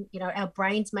in, our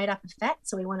brain's made up of fat.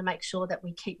 So we want to make sure that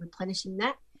we keep replenishing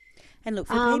that. And look,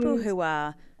 for people who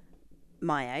are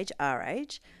my age, our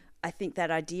age, I think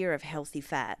that idea of healthy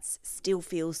fats still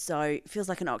feels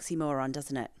like an oxymoron,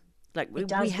 doesn't it? Like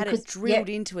we had it drilled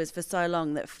into us for so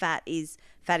long that fat is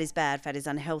bad, fat is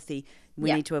unhealthy.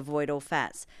 We need to avoid all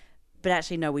fats. But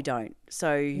actually, no, we don't.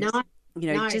 So,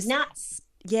 just nuts.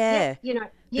 Yeah.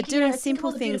 But doing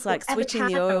simple things like switching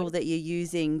the oil that you're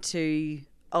using to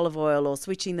olive oil, or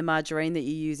switching the margarine that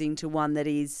you're using to one that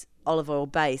is olive oil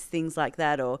based, things like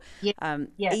that, or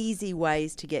easy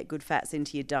ways to get good fats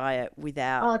into your diet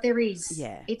without. Oh, there is.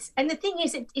 Yeah. And the thing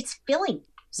is, it's filling.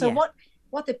 So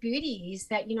what the beauty is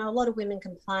that, a lot of women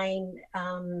complain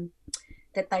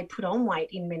that they put on weight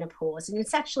in menopause, and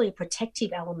it's actually a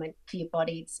protective element for your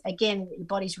body. It's, again, your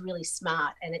body's really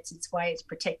smart, and it's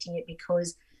protecting it,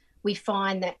 because we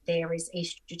find that there is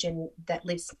estrogen that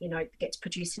gets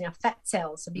produced in our fat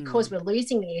cells. So because we're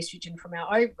losing the estrogen from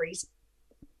our ovaries,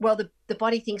 well, the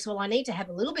body thinks, well, I need to have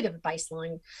a little bit of a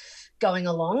baseline going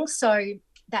along. So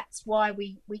that's why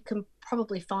we can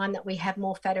probably find that we have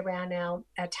more fat around our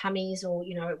tummies, or,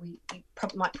 we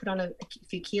probably might put on a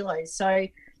few kilos. So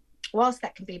whilst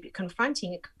that can be a bit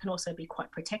confronting, it can also be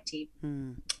quite protective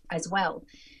as well.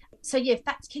 So,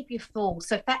 fats keep you full.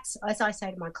 So fats, as I say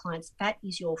to my clients, fat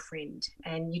is your friend,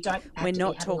 and you don't have We're to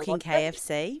not be having talking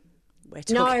KFC. We're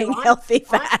No, talking healthy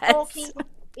fats. I'm talking,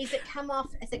 has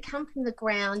it come from the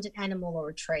ground, an animal or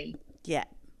a tree? Yeah.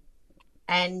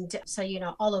 And so,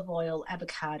 olive oil,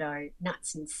 avocado,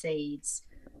 nuts and seeds,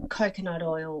 coconut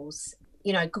oils,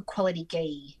 good quality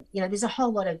ghee. There's a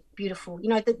whole lot of beautiful,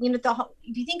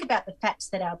 if you think about the fats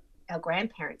that our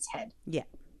grandparents had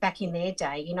back in their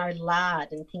day, lard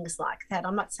and things like that.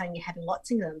 I'm not saying you're having lots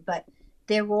of them, but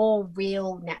they're all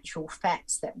real natural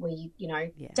fats that we,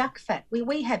 duck fat.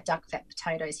 We have duck fat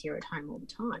potatoes here at home all the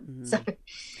time. So,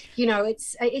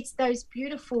 it's those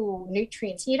beautiful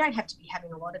nutrients. You don't have to be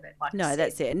having a lot of it. No,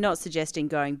 that's it. Not suggesting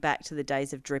going back to the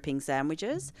days of dripping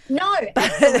sandwiches. No,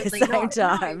 absolutely at the same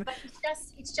time. No, but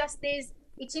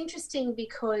it's interesting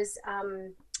because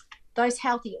those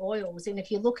healthy oils, and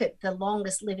if you look at the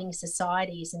longest living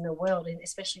societies in the world, and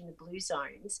especially in the blue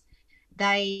zones,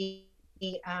 they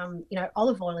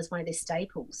olive oil is one of their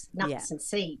staples, nuts and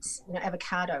seeds,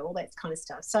 avocado, all that kind of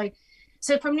stuff.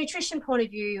 So from a nutrition point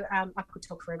of view, I could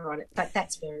talk forever on it, but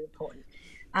that's very important.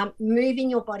 Moving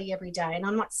your body every day. And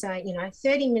I'm not saying,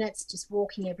 30 minutes just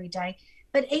walking every day,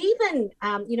 but even,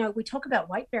 we talk about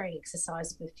weight-bearing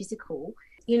exercise for physical,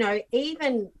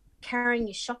 even carrying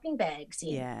your shopping bags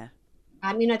in. Yeah.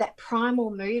 that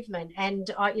primal movement. And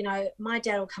my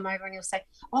dad will come over and he'll say,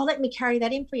 "Oh, let me carry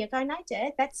that in for you." I go, "No,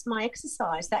 Dad, that's my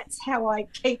exercise. That's how I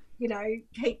keep,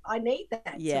 I need that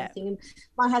sort Yeah. of thing." And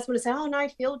my husband will say, "Oh no,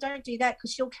 Phil, don't do that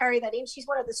because she'll carry that in. She's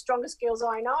one of the strongest girls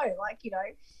I know."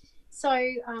 So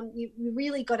you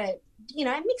really got to,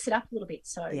 mix it up a little bit.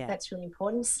 So that's really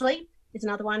important. Sleep is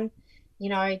another one.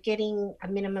 Getting a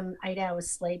minimum 8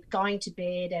 hours sleep, going to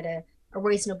bed at a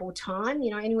reasonable time,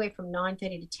 anywhere from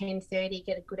 9:30 to 10:30,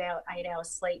 get a good 8 hours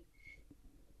sleep.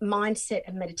 Mindset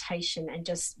and meditation and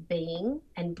just being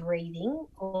and breathing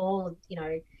all,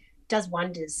 does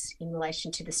wonders in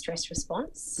relation to the stress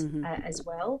response as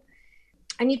well.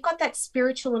 And you've got that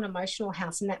spiritual and emotional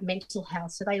house and that mental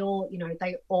health. So they all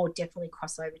definitely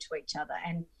cross over to each other.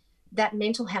 And that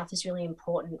mental health is really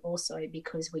important also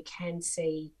because we can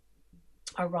see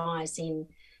a rise in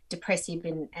depressive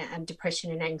and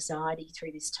depression and anxiety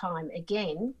through this time,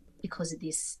 again because of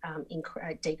this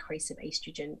decrease of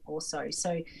estrogen also.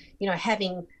 So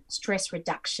having stress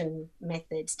reduction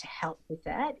methods to help with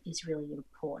that is really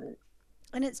important.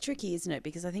 And it's tricky, isn't it?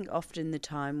 Because I think often the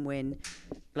time when,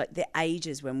 like the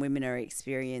ages when women are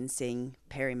experiencing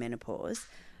perimenopause,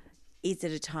 is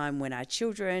at a time when our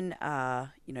children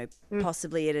are,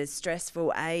 possibly at a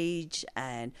stressful age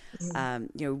and,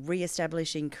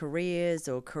 re-establishing careers,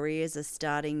 or careers are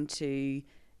starting to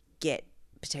get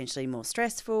potentially more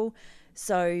stressful.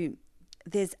 So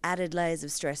there's added layers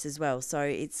of stress as well. So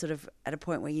it's sort of at a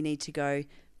point where you need to go,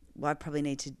 well, I probably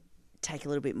need to take a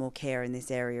little bit more care in this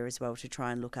area as well to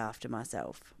try and look after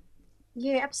myself.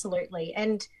 Yeah, absolutely.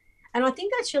 And I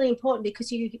think that's really important because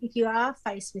if you are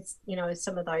faced with,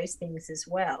 some of those things as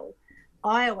well,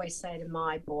 I always say to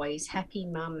my boys, happy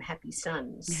mum, happy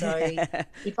son. So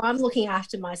if I'm looking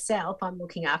after myself, I'm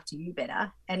looking after you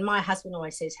better. And my husband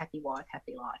always says, happy wife,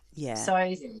 happy life. Yeah. So,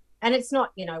 and it's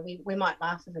not, we might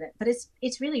laugh at it, but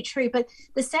it's really true. But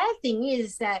the sad thing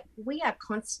is that we are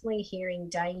constantly hearing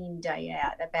day in, day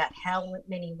out about how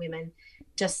many women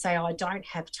just say, "Oh, I don't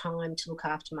have time to look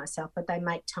after myself," but they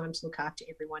make time to look after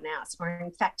everyone else. Or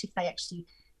in fact, if they actually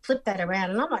flip that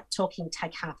around, and I'm not talking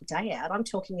take half a day out, I'm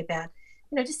talking about,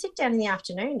 just sit down in the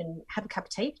afternoon and have a cup of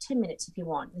tea for 10 minutes if you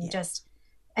want, and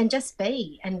just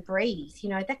be and breathe,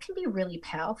 that can be really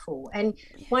powerful. And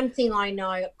one thing I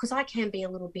know, because I can be a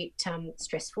little bit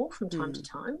stressful from time to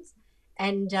time,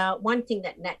 and one thing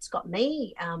that Nat's got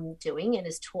me doing and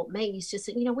has taught me is just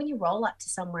that, when you roll up to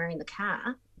somewhere in the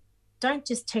car, don't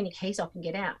just turn your keys off and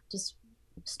get out. Just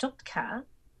stop the car,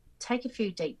 take a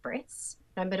few deep breaths,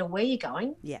 no matter where you're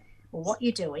going or what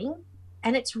you're doing.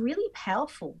 And it's really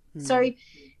powerful. So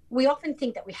we often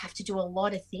think that we have to do a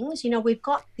lot of things. We've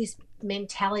got this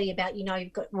mentality about,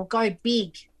 we'll go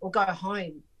big or go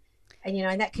home. And,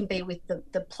 and that can be with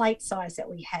the plate size that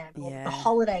we have, or the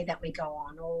holiday that we go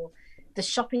on, or the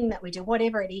shopping that we do,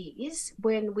 whatever it is.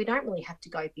 When we don't really have to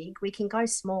go big, we can go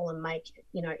small and make,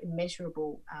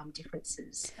 immeasurable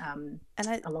differences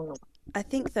along the way. I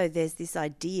think, though, there's this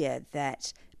idea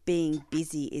that being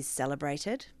busy is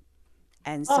celebrated.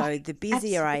 And so the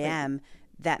busier I am,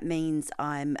 that means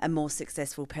I'm a more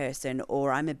successful person,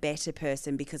 or I'm a better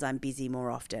person because I'm busy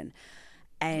more often.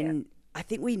 And I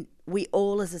think we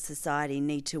all as a society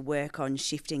need to work on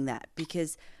shifting that,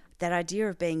 because that idea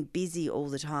of being busy all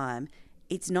the time,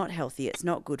 it's not healthy, it's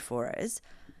not good for us.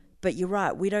 But you're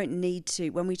right, we don't need to,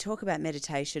 when we talk about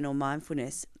meditation or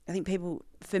mindfulness, I think people,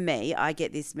 for me, I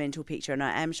get this mental picture, and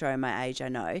I am showing my age, I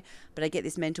know, but I get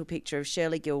this mental picture of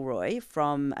Shirley Gilroy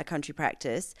from A Country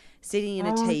Practice sitting in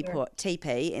a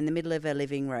teepee in the middle of her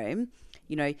living room,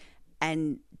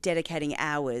 and dedicating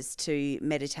hours to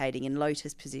meditating in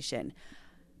lotus position.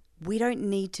 We don't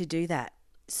need to do that.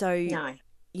 So,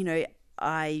 No.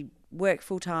 I work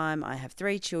full time, I have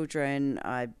 3 children,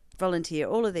 I volunteer,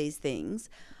 all of these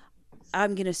things.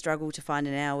 I'm going to struggle to find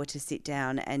an hour to sit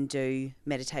down and do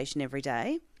meditation every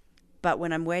day. But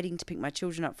when I'm waiting to pick my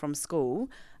children up from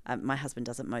school, my husband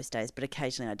does it most days, but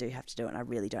occasionally I do have to do it, and I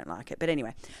really don't like it. But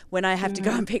anyway, when I have to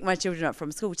go and pick my children up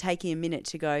from school, taking a minute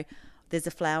to go, there's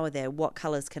a flower there, what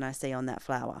colours can I see on that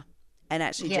flower? And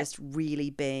actually just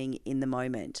really being in the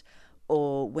moment.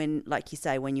 Or when, like you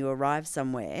say, when you arrive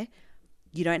somewhere,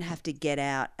 you don't have to get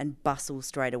out and bustle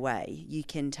straight away. You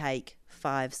can take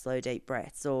 5 slow, deep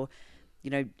breaths, or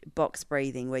box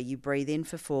breathing, where you breathe in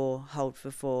for 4, hold for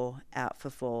 4, out for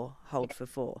 4, hold for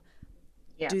 4.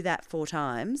 Yeah. Do that 4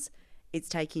 times. It's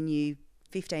taking you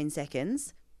 15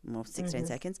 seconds, or 16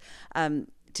 seconds,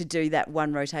 to do that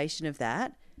one rotation of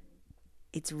that.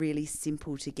 It's really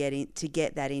simple to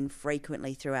get that in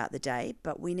frequently throughout the day,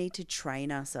 but we need to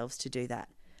train ourselves to do that.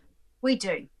 We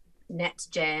do. Nat's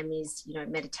jam is,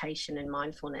 meditation and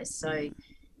mindfulness. So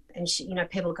And she, you know,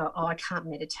 people go, oh, I can't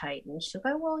meditate. And she'll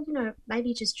go, well, you know,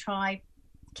 maybe just try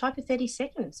for 30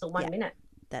 seconds or 1 minute.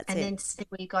 That's and it. then see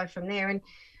where you go from there. And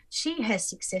she has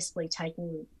successfully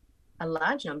taken a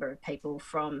large number of people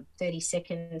from 30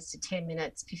 seconds to 10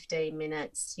 minutes, 15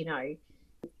 minutes, you know.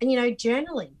 And, you know,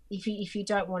 journaling, if you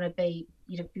don't want to be,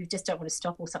 you know, you just don't want to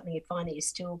stop or something, you find that you've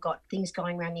still got things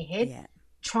going around your head,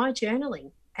 try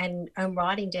journaling and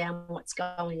writing down what's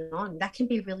going on. That can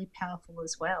be really powerful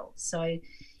as well. So,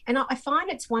 and I find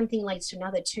it's one thing leads to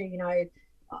another too. You know,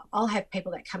 I'll have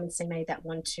people that come and see me that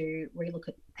want to relook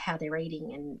at how they're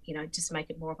eating and, you know, just make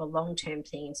it more of a long-term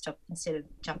thing and stop instead of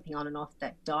jumping on and off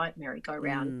that diet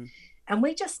merry-go-round. And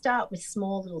we just start with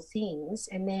small little things,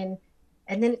 and then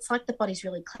it's like the body's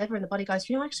really clever and the body goes,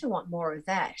 you know, I actually want more of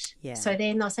that. So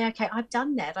then they'll say, okay, I've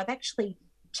done that. I've actually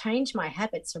changed my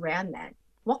habits around that.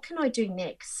 What can I do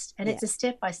next? And it's a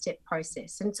step-by-step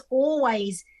process. And it's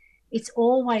always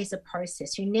a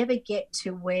process. You never get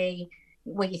to where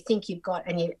you think you've got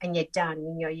and you're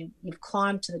done. You know, you've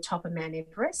climbed to the top of Mount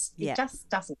Everest. It just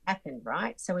doesn't happen,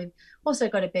 right? So we've also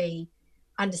got to be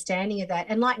understanding of that.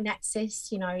 And like Nat says,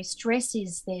 you know,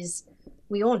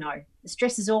 we all know the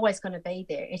stress is always going to be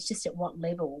there. It's just at what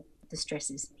level the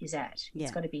stress is at.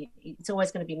 It's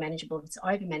always going to be manageable. If it's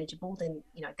over manageable, then,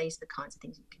 you know, these are the kinds of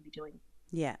things you can be doing.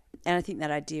 Yeah. And I think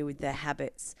that idea with the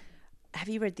habits, have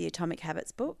you read the Atomic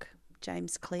Habits book?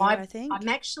 James Clear, I think. I've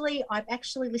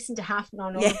actually listened to half of it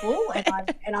on Audible,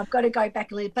 and I've got to go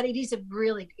back a little. But it's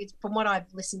from what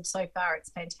I've listened so far,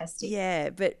 it's fantastic. Yeah,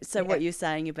 but so what you're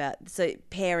saying about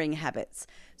pairing habits.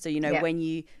 So you know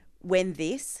when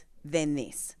this, then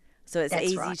this. So it's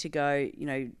easy to go. You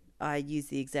know, I use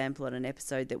the example on an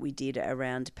episode that we did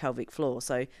around pelvic floor.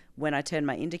 So when I turn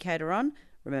my indicator on,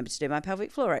 remember to do my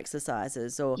pelvic floor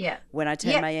exercises, or when I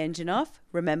turn my engine off,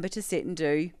 remember to sit and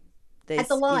do. At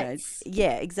the lights. You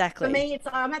know, exactly. For me,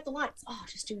 I'm at the lights. Oh,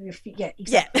 just do your feet. Yeah,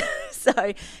 exactly. Yeah.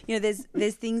 So, you know,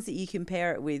 there's things that you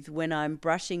compare it with when I'm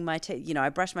brushing my teeth. You know, I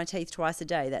brush my teeth twice a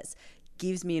day. That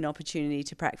gives me an opportunity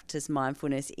to practice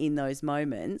mindfulness in those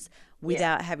moments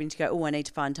without having to go, oh, I need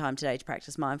to find time today to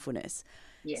practice mindfulness.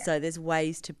 Yeah. So there's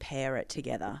ways to pair it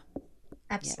together.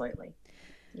 Absolutely.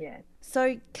 Yeah.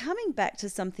 So coming back to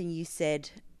something you said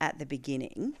at the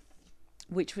beginning,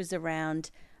 which was around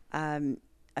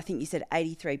I think you said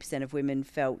 83% of women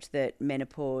felt that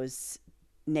menopause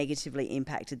negatively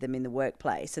impacted them in the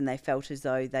workplace, and they felt as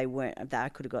though they weren't. I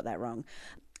could have got that wrong.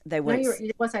 They weren't. No,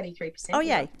 it was 83%. Oh,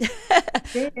 yeah.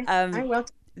 Well.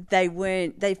 They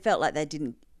weren't. They felt like they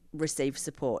didn't receive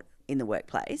support in the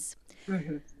workplace.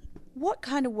 Mm-hmm. What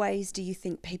kind of ways do you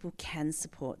think people can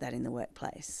support that in the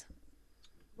workplace?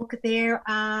 Look, there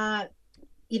are,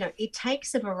 you know, it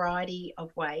takes a variety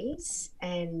of ways,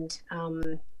 and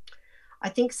I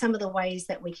think some of the ways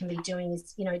that we can be doing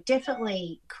is, you know,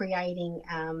 definitely creating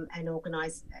and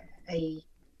organise an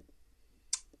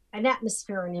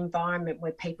atmosphere, an environment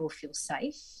where people feel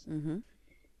safe to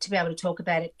be able to talk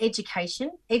about it.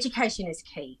 Education is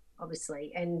key,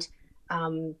 obviously, and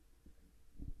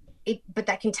but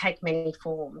that can take many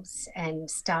forms and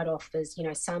start off as, you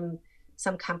know, some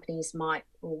companies might,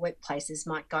 or workplaces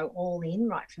might go all in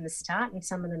right from the start, and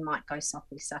some of them might go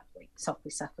softly.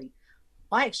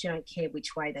 I actually don't care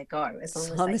which way they go,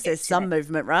 as long as there's some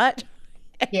movement, right?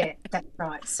 Yeah, that's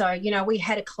right. So, you know, we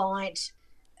had a client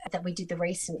that we did the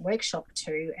recent workshop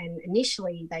to, and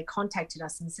initially they contacted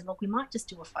us and said, look, we might just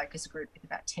do a focus group with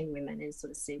about 10 women and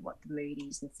sort of see what the mood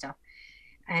is and stuff.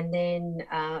 And then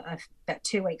about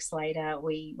 2 weeks later,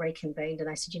 we reconvened and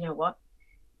they said, you know what,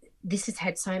 this has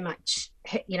had so much,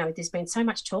 you know, there's been so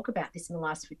much talk about this in the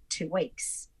last 2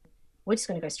 weeks. We're just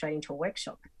going to go straight into a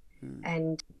workshop.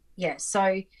 And yeah,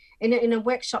 so in a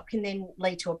workshop can then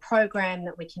lead to a program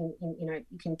that we can, you know,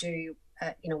 you can do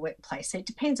in a workplace. So it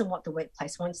depends on what the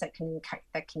workplace wants. That can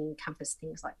encompass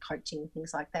things like coaching and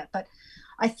things like that. But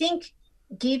I think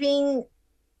giving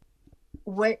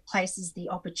workplaces the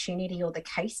opportunity or the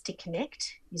case to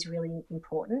connect is really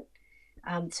important.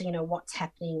 So, you know, what's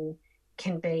happening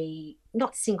can be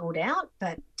not singled out,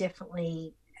 but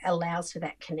definitely allows for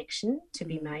that connection to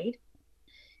be made.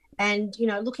 And, you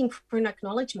know, looking for an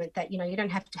acknowledgement that, you know, you don't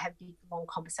have to have a long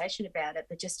conversation about it,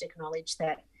 but just acknowledge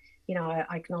that, you know,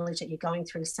 I acknowledge that you're going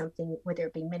through something, whether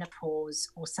it be menopause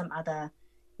or some other,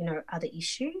 you know, other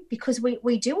issue, because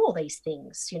we do all these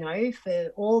things, you know, for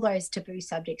all those taboo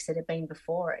subjects that have been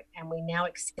before it, and we now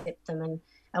accept them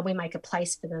and we make a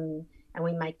place for them, and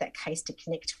we make that case to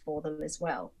connect for them as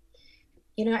well.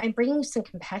 You know, and bringing some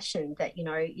compassion that, you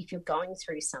know, if you're going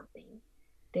through something,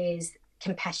 there's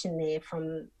compassion there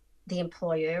from the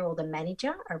employer or the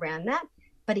manager around that.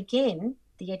 But again,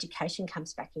 the education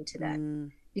comes back into that.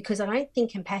 because I don't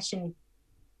think compassion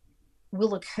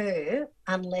will occur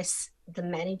unless the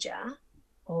manager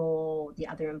or the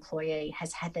other employee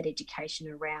has had that education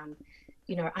around,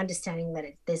 understanding that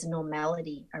there's a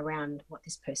normality around what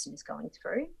this person is going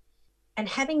through, and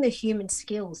having the human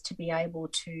skills to be able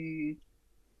to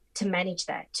manage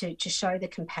that, to show the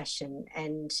compassion,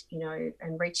 and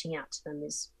and reaching out to them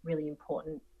is really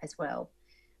important as well.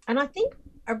 And I think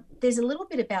there's a little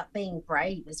bit about being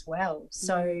brave as well.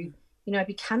 So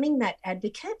becoming that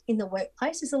advocate in the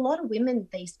workplace. There's a lot of women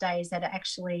these days that are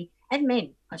actually, and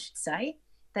men I should say,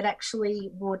 that actually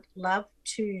would love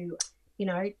to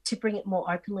to bring it more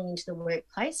openly into the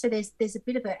workplace. So there's a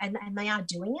bit of and they are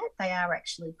doing it. They are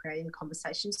actually creating the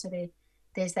conversation. So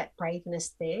there's that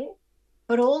braveness there.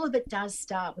 But all of it does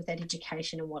start with that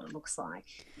education and what it looks like.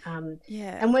 And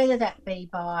whether that be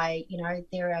by,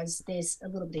 there's a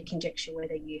little bit of conjecture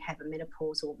whether you have a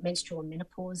menopause or menstrual and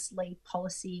menopause leave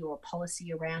policy or a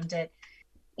policy around it.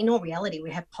 In all reality,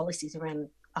 we have policies around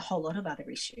a whole lot of other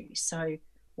issues. So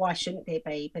why shouldn't there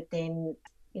be? But then,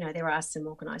 there are some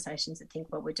organisations that think,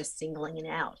 well, we're just singling it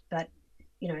out. But,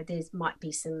 there might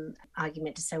be some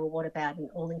argument to say, well, what about an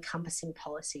all-encompassing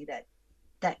policy that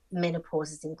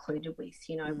menopause is included with,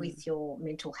 with your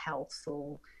mental health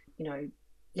or,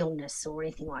 illness or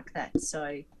anything like that.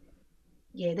 So,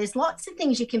 there's lots of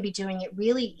things you can be doing. It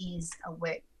really is a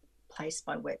workplace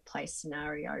by workplace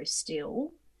scenario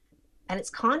still. And it's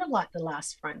kind of like the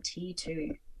last frontier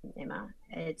too, Emma.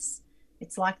 It's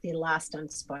like the last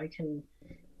unspoken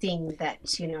thing that,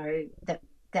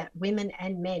 that women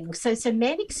and men, so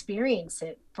men experience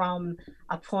it from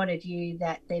a point of view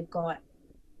that they've got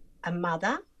a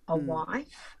mother, a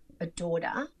wife, a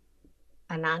daughter,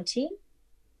 an auntie,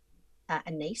 a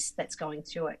niece that's going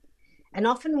through it. And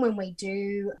often when we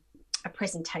do a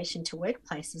presentation to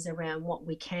workplaces around what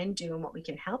we can do and what we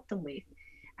can help them with,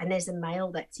 and there's a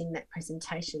male that's in that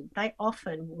presentation, they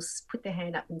often will put their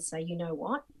hand up and say, you know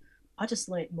what, I just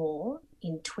learnt more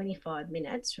in 25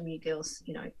 minutes from you girls,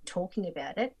 talking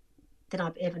about it than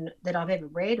I've ever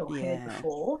read or heard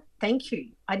before. Thank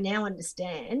you. I now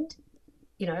understand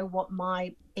what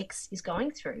my ex is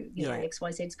going through,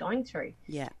 XYZ is going through.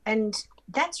 Yeah. And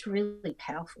that's really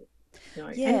powerful.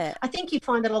 And I think you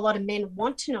find that a lot of men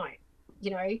want to know,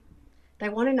 they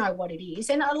want to know what it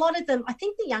is. And a lot of them, I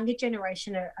think the younger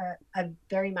generation are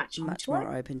very much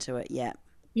more open to it. Yeah.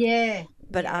 Yeah.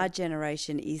 But our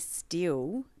generation is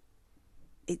still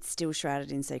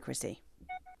shrouded in secrecy.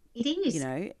 It is.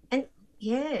 And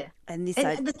And this,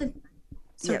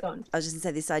 go on. I was just going to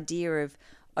say, this idea of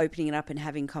opening it up and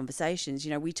having conversations.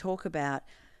 We talk about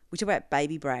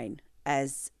baby brain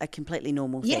as a completely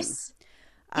normal thing.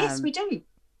 Yes, we do.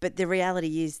 But the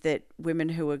reality is that women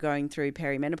who are going through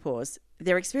perimenopause,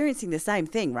 they're experiencing the same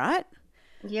thing, right?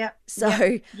 Yeah.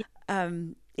 So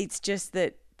it's just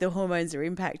that the hormones are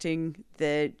impacting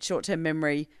the short-term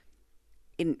memory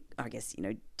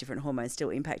different hormones still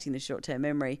impacting the short-term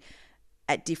memory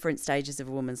at different stages of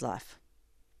a woman's life.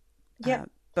 Yeah.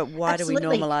 But why Absolutely. do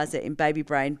we normalise it in baby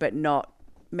brain but not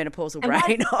menopausal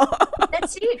brain?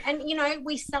 That's it. And,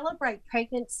 we celebrate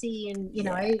pregnancy and,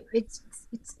 it's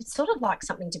sort of like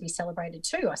something to be celebrated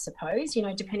too, I suppose,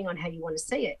 depending on how you want to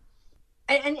see it.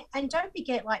 And don't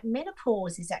forget, like,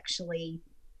 menopause is actually,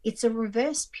 it's a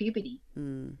reverse puberty.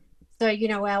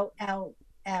 So,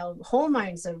 our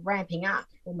hormones are ramping up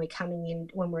when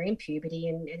we're in puberty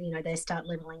and they start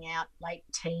leveling out late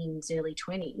teens, early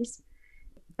 20s.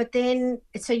 But then,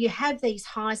 so you have these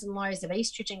highs and lows of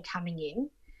estrogen coming in,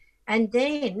 and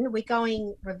then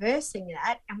we're reversing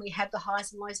that, and we have the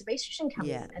highs and lows of estrogen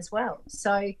coming in as well.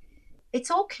 So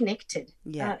it's all connected.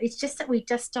 It's just that we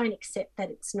just don't accept that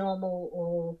it's normal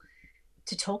or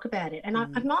to talk about it. And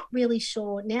I'm not really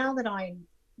sure, now that I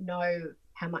know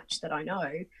how much that I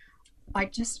know, I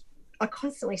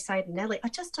constantly say to Nellie, I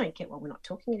just don't get why we're not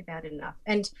talking about it enough.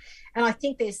 And I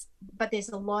think there's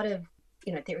a lot of,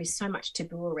 there is so much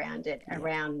taboo around it,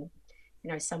 around,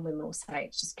 some women will say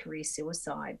it's just career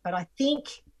suicide. But I think,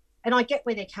 and I get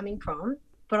where they're coming from,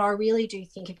 but I really do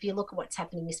think if you look at what's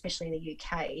happening, especially in the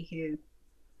UK, who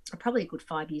are probably a good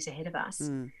 5 years ahead of us,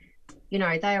 they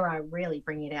are really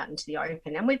bringing it out into the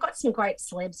open. And we've got some great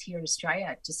celebs here in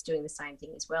Australia just doing the same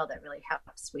thing as well. That really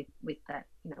helps with that,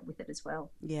 with it as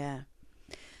well. Yeah.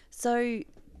 So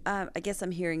I guess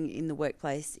I'm hearing in the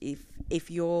workplace,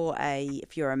 if you're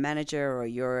a manager or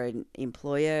you're an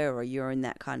employer or you're in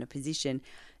that kind of position,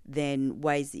 then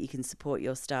ways that you can support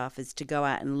your staff is to go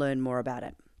out and learn more about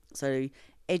it. So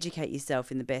educate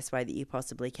yourself in the best way that you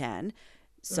possibly can,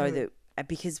 so that,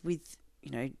 because with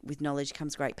with knowledge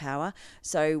comes great power.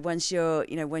 So once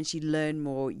once you learn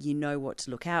more, you know what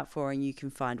to look out for, and you can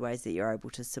find ways that you're able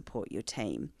to support your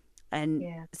team. And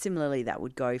similarly, that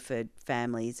would go for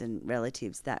families and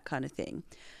relatives, that kind of thing.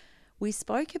 We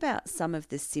spoke about some of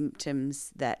the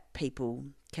symptoms that people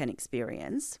can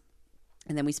experience,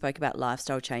 and then we spoke about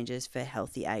lifestyle changes for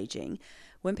healthy aging.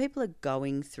 When people are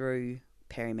going through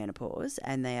perimenopause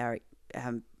and they are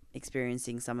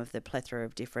experiencing some of the plethora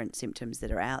of different symptoms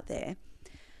that are out there,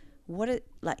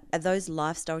 are those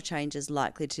lifestyle changes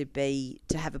likely to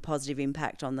have a positive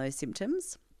impact on those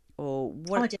symptoms? Or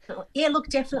what? Oh, definitely. Yeah, look,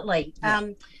 definitely.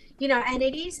 Yeah. And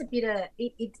it is a bit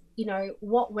of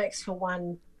what works for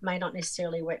one may not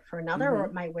necessarily work for another, or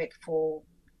it may work for,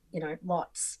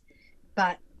 lots.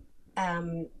 But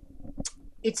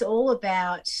it's all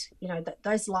about,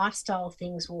 those lifestyle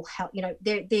things will help.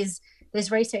 There's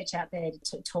research out there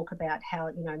to talk about how,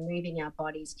 moving our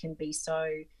bodies can be so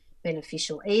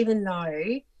beneficial, even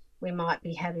though we might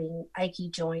be having achy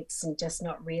joints and just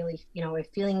not really, we're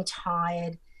feeling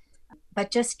tired. But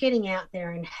just getting out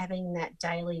there and having that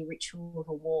daily ritual of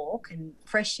a walk and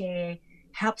fresh air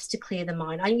helps to clear the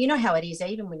mind. You know how it is,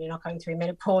 even when you're not going through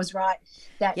menopause, right?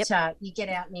 That you get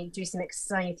out and you do some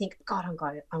exercise and you think, God, I'm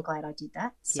glad I did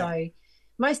that. So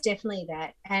most definitely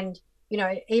that. And,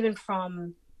 even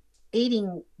from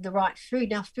eating the right food.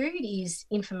 Now, food is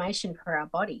information for our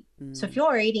body. So if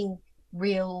you're eating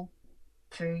real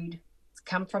food, it's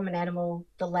come from an animal,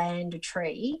 the land, a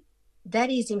tree, that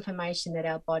is information that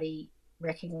our body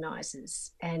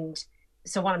recognizes. And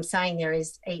so what I'm saying there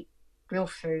is eat real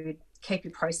food, keep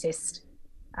your processed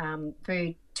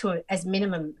food to as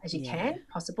minimum as you can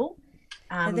possible.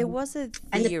 And there was a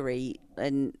theory,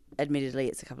 and admittedly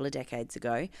it's a couple of decades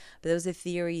ago, but there was a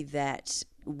theory that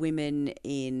women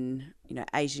in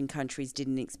Asian countries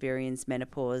didn't experience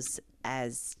menopause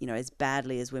as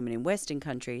badly as women in Western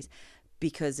countries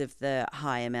because of the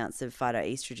high amounts of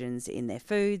phytoestrogens in their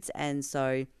foods. And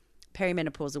so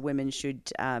perimenopausal women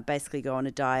should basically go on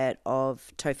a diet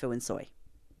of tofu and soy.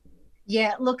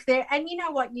 Yeah, look there, and you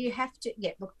know what, you have to,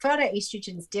 look,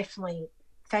 phytoestrogens definitely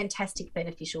fantastic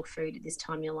beneficial food at this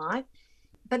time in your life.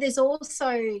 But there's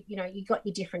also, you've got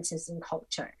your differences in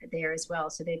culture there as well.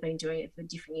 So they've been doing it for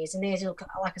different years. And there's,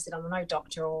 like I said, I'm no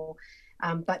doctor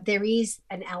but there is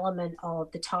an element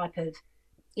of the type of,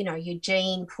 your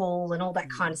gene pool and all that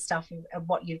kind of stuff of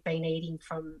what you've been eating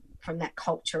from that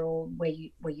culture or where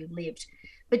you lived.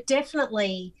 But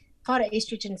definitely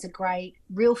phytoestrogens are great.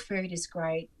 Real food is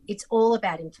great. It's all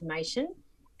about information.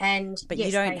 But yes,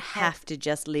 you don't have to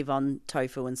just live on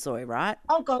tofu and soy, right?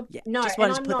 Oh, God, no. Just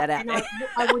wanted to put that out there.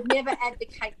 I would never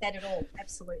advocate that at all.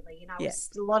 Absolutely.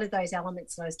 It's a lot of those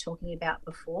elements that I was talking about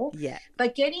before. Yeah.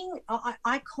 But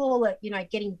I call it,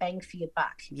 getting bang for your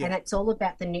buck. Yeah. And it's all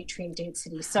about the nutrient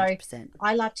density. So 100%.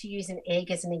 I love to use an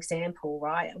egg as an example,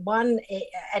 right?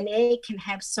 An egg can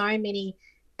have so many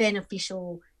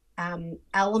beneficial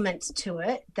elements to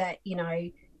it that,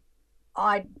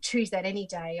 I'd choose that any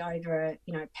day over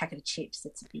a packet of chips.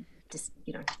 That's a big, just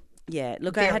Yeah,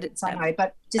 look, I know,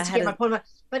 but just to get my point.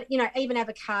 But even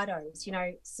avocados,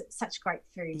 such great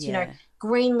foods.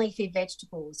 Green leafy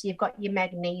vegetables. You've got your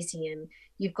magnesium.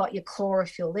 You've got your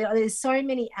chlorophyll. There's so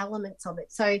many elements of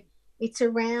it. So it's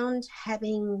around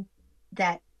having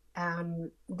that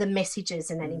the messages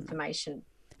and that information.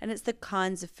 And it's the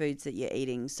kinds of foods that you're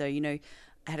eating. So I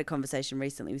had a conversation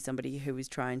recently with somebody who was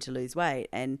trying to lose weight,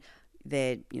 and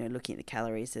they're looking at the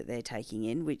calories that they're taking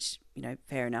in, which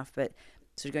fair enough, but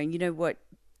sort of going, what,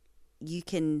 you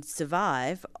can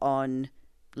survive on,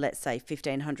 let's say,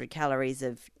 1,500 calories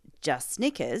of just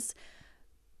Snickers,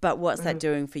 but what's that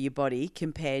doing for your body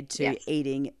compared to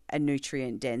eating a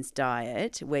nutrient dense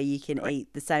diet where you can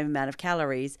eat the same amount of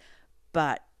calories,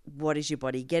 but what is your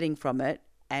body getting from it,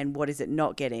 and what is it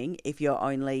not getting if you're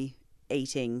only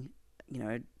eating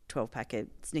a 12-pack of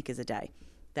Snickers a day,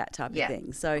 that type of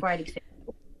thing. So great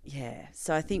example. Yeah,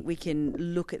 so I think we can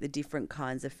look at the different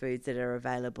kinds of foods that are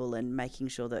available and making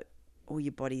sure that all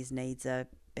your body's needs are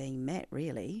being met,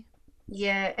 really.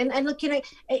 Yeah, and look,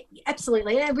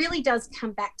 absolutely, and it really does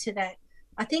come back to that.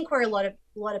 I think where a lot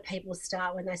of people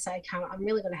start when they say, "Okay, I'm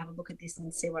really going to have a look at this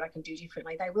and see what I can do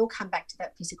differently," they will come back to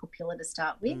that physical pillar to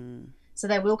start with. So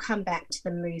they will come back to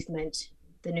the movement,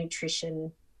 the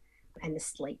nutrition, and the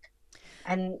sleep.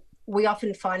 And we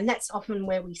often find, and that's often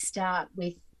where we start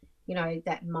with,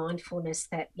 that mindfulness,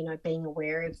 that, being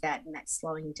aware of that and that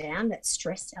slowing down, that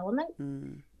stress element.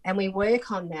 And we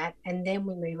work on that, and then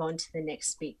we move on to the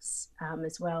next bits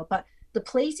as well. But the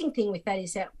pleasing thing with that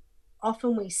is that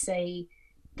often we see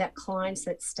that clients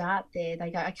that start there, they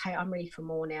go, okay, I'm ready for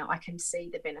more now. I can see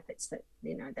the benefits that,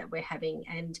 that we're having.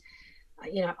 And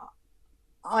you know,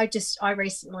 I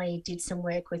recently did some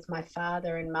work with my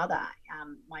father and mother.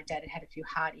 My dad had a few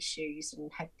heart issues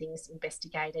and had things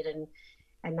investigated,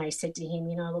 and they said to him,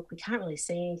 look, we can't really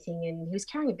see anything, and he was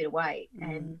carrying a bit of weight,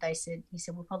 and he said,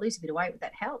 well, if I lose a bit of weight, would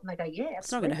that help? And they go, yeah, absolutely.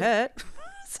 It's not going to hurt.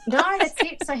 No, that's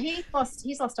it. So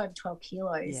he's lost over 12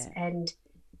 kilos, and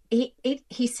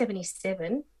he's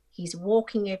 77. He's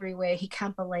walking everywhere. He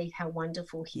can't believe how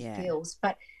wonderful he feels.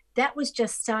 But that was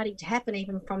just starting to happen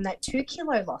even from that 2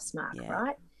 kilo loss mark,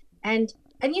 right? And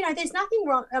there's nothing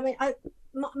wrong. I mean,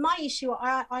 my issue,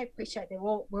 I appreciate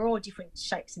we're all different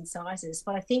shapes and sizes,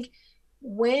 but I think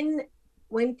when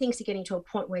things are getting to a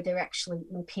point where they're actually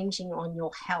impinging on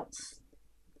your health,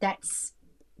 that's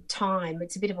time.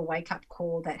 It's a bit of a wake-up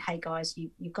call that, hey guys,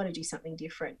 you've got to do something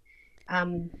different.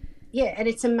 And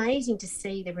it's amazing to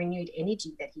see the renewed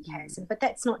energy that he has. But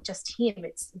that's not just him,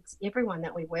 it's everyone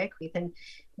that we work with. And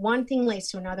one thing leads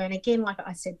to another. And again, like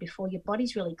I said before, your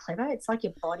body's really clever. It's like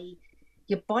your body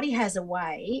has a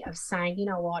way of saying, you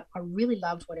know what, I really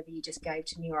loved whatever you just gave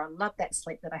to me, or I love that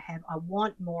sleep that I have. I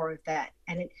want more of that.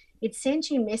 And it sends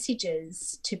you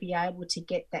messages to be able to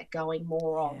get that going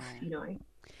more of.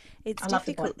 It's I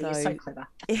difficult, though. You're so clever.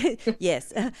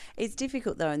 Yes. It's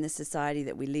difficult, though, in the society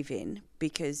that we live in,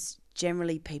 because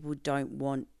generally people don't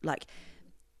want, like,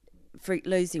 for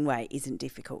losing weight isn't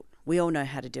difficult. We all know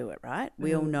how to do it, right?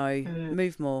 We all know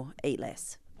move more, eat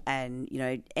less. And,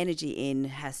 energy in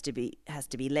has to be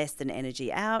less than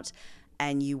energy out,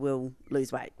 and you will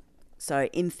lose weight. So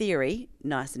in theory,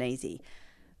 nice and easy.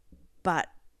 But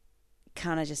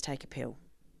can't I just take a pill?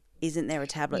 Isn't there a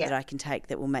tablet that I can take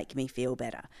that will make me feel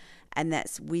better? And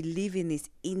we live in this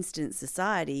instant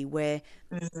society where,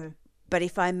 but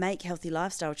if I make healthy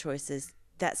lifestyle choices,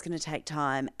 that's going to take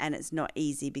time, and it's not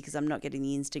easy because I'm not getting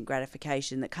the instant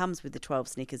gratification that comes with the 12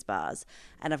 Snickers bars,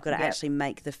 and I've got to actually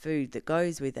make the food that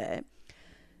goes with it.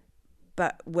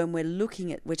 But when we're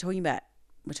talking about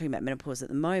menopause at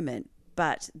the moment,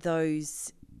 but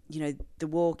those, the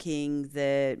walking,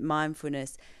 the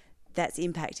mindfulness, that's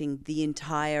impacting the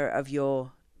entire of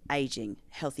your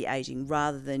healthy aging,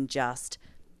 rather than just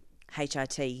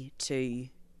HRT to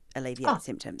alleviate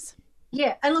symptoms.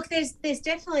 Yeah, and look, there's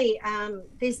definitely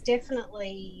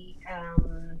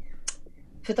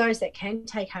for those that can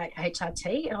take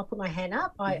HRT, and I'll put my hand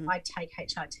up, I take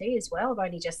HRT as well. I've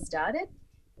only just started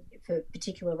for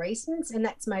particular reasons, and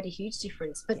that's made a huge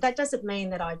difference. But that doesn't mean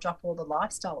that I drop all the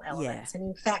lifestyle elements. And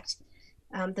in fact,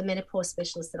 the menopause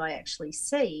specialist that I actually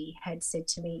see had said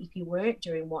to me, if you weren't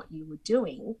doing what you were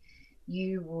doing,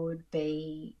 you would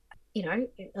be, in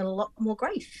a lot more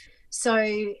grief. So,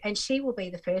 and she will be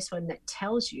the first one that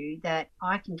tells you that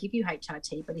I can give you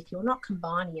HRT, but if you're not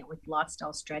combining it with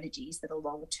lifestyle strategies that are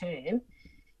long term,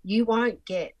 you won't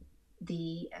get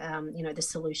the, the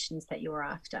solutions that you're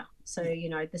after. So,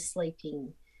 the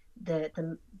sleeping,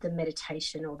 the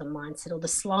meditation, or the mindset, or the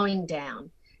slowing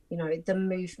down, the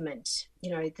movement,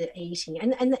 the eating.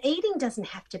 And the eating doesn't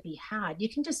have to be hard. You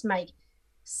can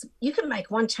make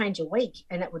one change a week,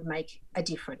 and it would make a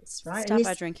difference, right? Start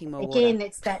by drinking more water. Again,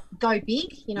 it's that go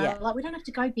big, like we don't have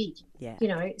to go big,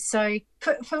 So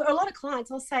for a lot of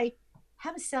clients, I'll say,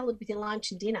 have a salad with your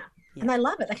lunch and dinner, and they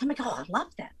love it. They come and go, oh, I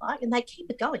love that, right? And they keep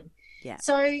it going. Yeah.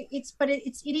 So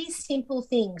it is simple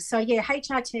things. So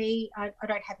HRT, I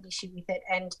don't have an issue with it,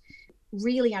 and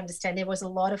really understand there was a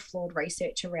lot of flawed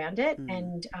research around it,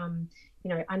 and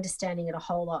understanding it a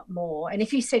whole lot more. And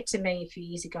if you said to me a few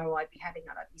years ago I'd be having it,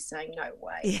 I'd be saying no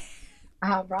way.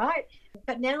 Right?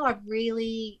 But now I've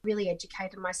really, really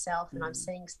educated myself, and I'm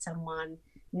seeing someone.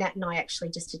 Nat and I actually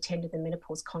just attended the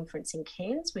Menopause conference in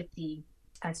Cairns with the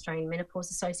Australian Menopause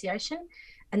Association,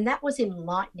 and that was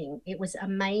enlightening. It was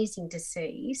amazing to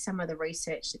see some of the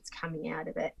research that's coming out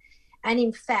of it. And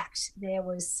in fact,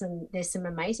 there's some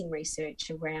amazing research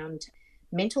around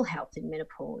mental health in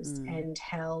menopause, and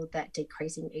how that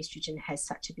decreasing estrogen has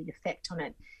such a big effect on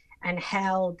it, and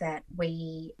how that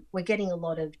we're getting a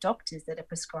lot of doctors that are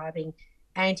prescribing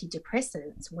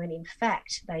antidepressants when in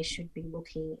fact they should be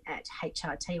looking at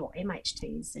HRT or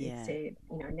MHTs.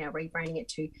 They're now rebranding it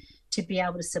to be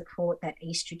able to support that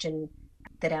estrogen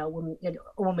that a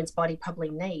woman's body probably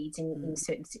needs in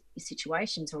certain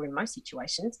situations, or in most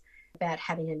situations, about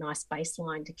having a nice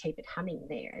baseline to keep it humming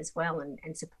there as well,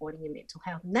 and supporting your mental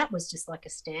health. And that was just like a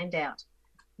standout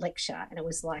lecture, and it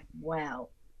was like, wow,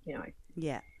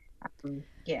 Yeah.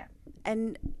 Yeah.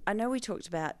 And I know we talked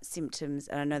about symptoms,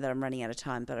 and I know that I'm running out of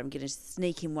time, but I'm going to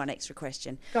sneak in one extra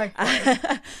question. Go for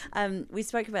it. We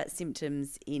spoke about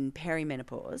symptoms in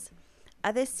perimenopause.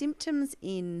 Are there symptoms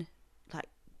in, like,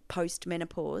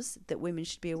 post-menopause that women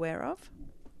should be aware of?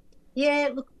 Yeah,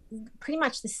 look, pretty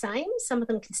much the same. Some of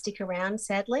them can stick around,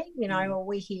 sadly, or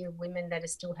we hear of women that are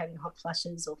still having hot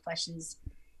flushes or flushes,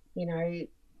 50s,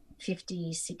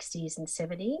 60s and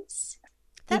 70s.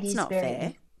 That's not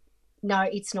fair. No,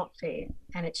 it's not fair,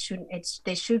 and it shouldn't.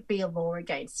 There should be a law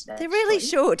against it. There really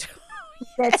should.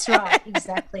 That's right,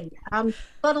 exactly.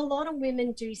 But a lot of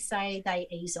women do say they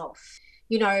ease off.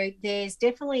 There's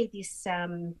definitely this,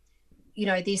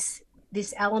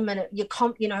 this element of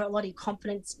a lot of your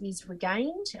confidence is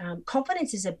regained.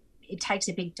 Confidence it takes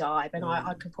a big dive, and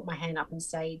I can put my hand up and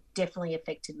say definitely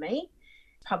affected me.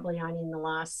 Probably only in the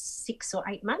last 6 or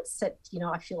 8 months that,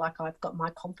 I feel like I've got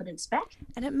my confidence back.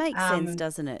 And it makes sense,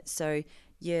 doesn't it? So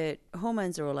your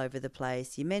hormones are all over the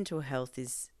place. Your mental health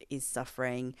is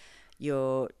suffering.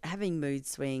 You're having mood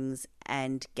swings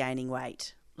and gaining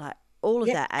weight. Like all of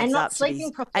that adds up to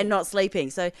these, and not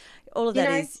sleeping. So all of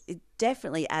that it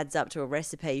definitely adds up to a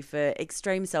recipe for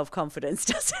extreme self-confidence,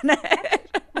 doesn't it?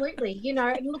 Absolutely.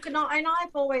 I've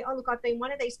been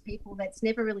one of these people that's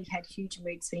never really had huge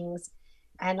mood swings.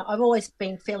 And I've always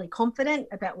been fairly confident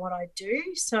about what I do.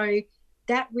 So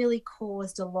that really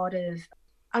caused a lot of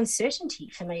uncertainty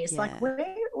for me. It's like, where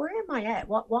am I at?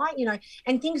 Why,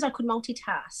 and things I could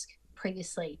multitask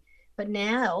previously. But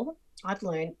now I've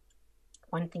learned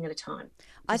one thing at a time.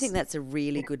 I think that's a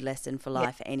really good lesson for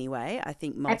life anyway. I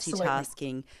think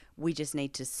multitasking, we just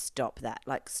need to stop that.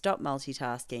 Like stop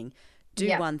multitasking,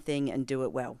 do one thing and do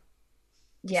it well.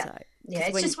 Yeah. So,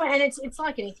 it's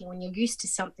like anything. When you're used to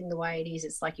something the way it is,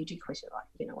 it's like you do question,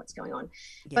 like, what's going on.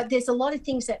 Yeah. But there's a lot of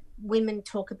things that women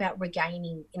talk about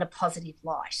regaining in a positive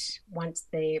light once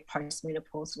they're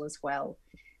postmenopausal as well.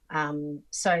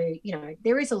 So,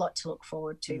 there is a lot to look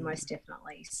forward to, most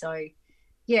definitely. So,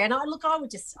 and I would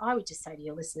just say to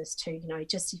your listeners too,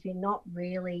 just if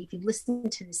you're listening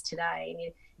to this today and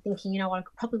you're thinking, I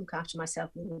could probably look after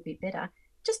myself a little bit better,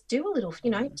 just do a little,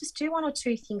 just do one or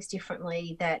two things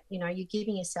differently that, you're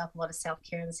giving yourself a lot of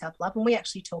self-care and self-love. And we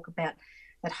actually talk about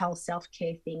that whole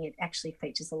self-care thing. It actually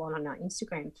features a lot on our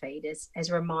Instagram feed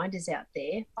as reminders out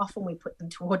there. Often we put them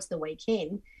towards the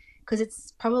weekend because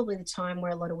it's probably the time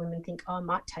where a lot of women think, I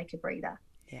might take a breather.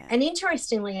 Yeah. And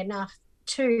interestingly enough,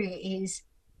 too, is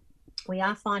we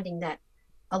are finding that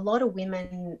a lot of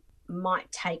women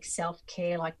might take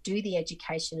self-care, like do the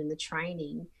education and the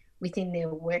training within their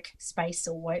workspace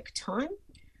or work time,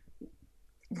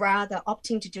 rather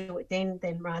opting to do it then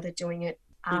than rather doing it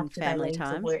after they leave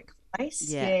the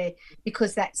workplace. Yeah,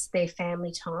 because that's their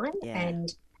family time. Yeah.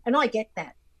 And I get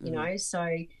that, so,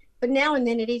 but now and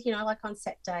then it is, like on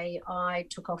Saturday, I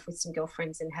took off with some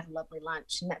girlfriends and had a lovely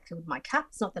lunch and that filled my cup.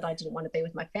 It's not that I didn't want to be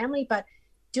with my family, but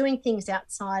doing things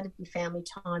outside of your family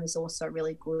time is also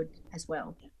really good as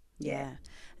well. Yeah.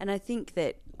 And I think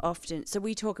that often, so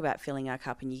we talk about filling our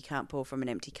cup and you can't pour from an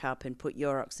empty cup and put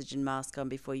your oxygen mask on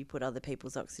before you put other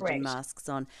people's oxygen masks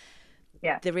on.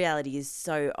 Yeah. The reality is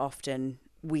so often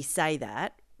we say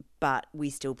that, but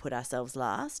we still put ourselves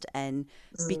last, and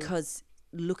because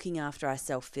looking after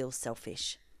ourselves feels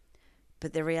selfish.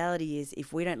 But the reality is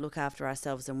if we don't look after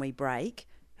ourselves and we break,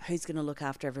 who's going to look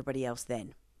after everybody else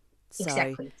then? So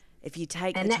exactly. If you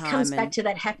take and the that time comes back to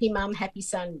that happy mum, happy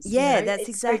sons. Yeah, that's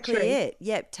exactly it.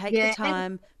 Yep, take the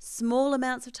time, small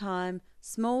amounts of time,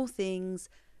 small things,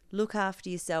 look after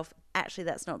yourself. Actually,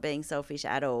 that's not being selfish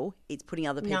at all. It's putting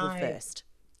other people first.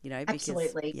 Because,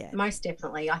 absolutely, most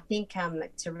definitely. I think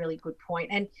it's a really good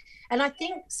point. And I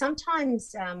think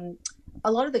sometimes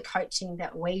a lot of the coaching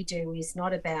that we do is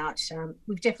not about,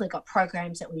 we've definitely got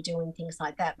programs that we do and things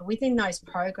like that, but within those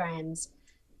programs,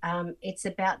 it's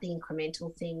about the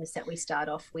incremental things that we start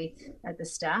off with at the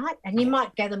start, and you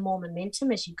might gather more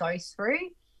momentum as you go through,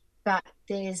 but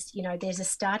there's a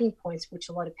starting point which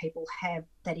a lot of people have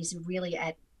that is really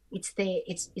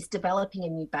it's developing a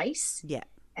new base. Yeah.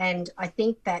 And I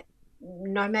think that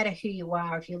no matter who you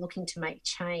are, if you're looking to make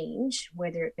change,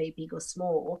 whether it be big or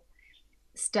small,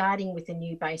 starting with a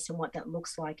new base and what that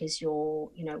looks like is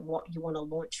what you want to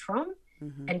launch from.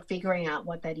 Mm-hmm. And figuring out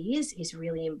what that is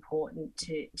really important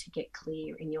to get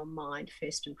clear in your mind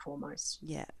first and foremost.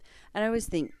 Yeah. And I always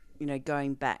think,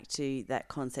 going back to that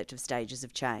concept of stages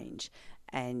of change.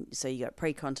 And so you got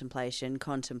pre-contemplation,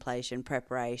 contemplation,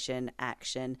 preparation,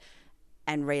 action,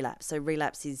 and relapse. So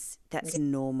relapse that's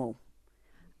normal.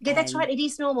 Yeah, that's right. It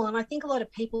is normal. And I think a lot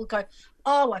of people go,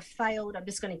 I failed. I'm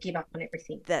just going to give up on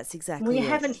everything. That's exactly Well, you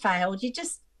haven't failed. You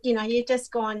just, you're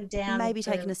just gone down. Maybe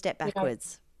taking a step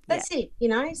backwards. That's it,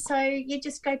 so you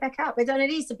just go back up. And it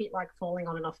is a bit like falling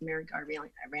on and off a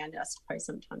merry-go-round, I suppose,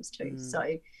 sometimes too.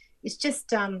 So it's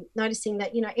just noticing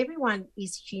that, everyone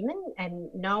is human and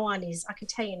no one is, I can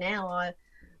tell you now,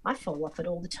 I fall off it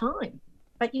all the time.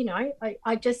 But,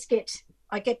 I just get,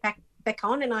 I get back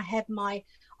on, and I have my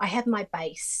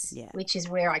base, which is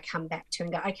where I come back to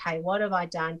and go, okay, what have I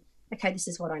done? Okay, this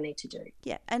is what I need to do.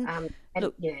 Yeah, and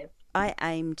look, I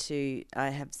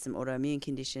have some autoimmune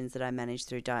conditions that I manage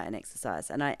through diet and exercise,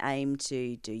 and I aim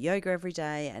to do yoga every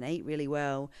day and eat really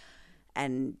well,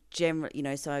 and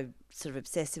generally, so I'm sort of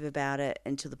obsessive about it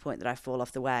until the point that I fall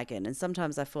off the wagon. And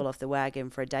sometimes I fall off the wagon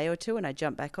for a day or two and I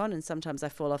jump back on, and sometimes I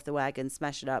fall off the wagon,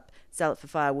 smash it up, sell it for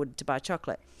firewood to buy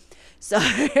chocolate. So,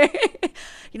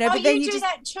 but then you do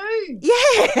that too.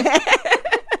 Yeah.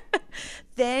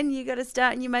 Then you got to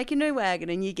start and you make a new wagon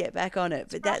and you get back on it.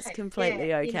 But that's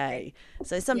completely okay.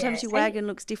 So sometimes your wagon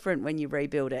looks different when you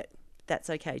rebuild it. That's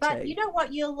okay too. But you know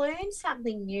what? You'll learn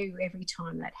something new every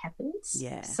time that happens.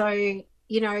 Yeah. So,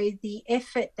 the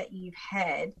effort that you've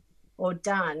had or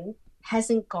done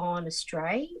hasn't gone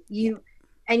astray.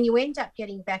 And you end up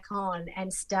getting back on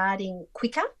and starting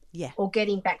quicker. Yeah. Or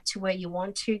getting back to where you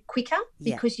want to quicker,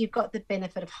 because you've got the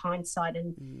benefit of hindsight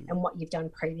and what you've done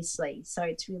previously. So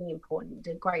it's really important.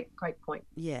 A great point.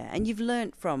 Yeah. And you've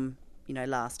learnt from,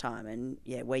 last time and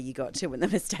where you got to and the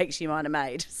mistakes you might have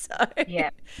made. So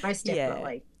yeah, most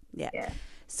definitely. Yeah.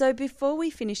 So before we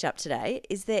finish up today,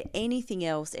 is there anything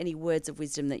else, any words of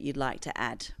wisdom that you'd like to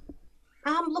add?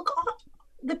 Look,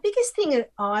 the biggest thing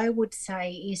that I would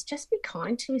say is just be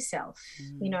kind to yourself.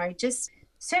 Just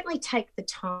certainly take the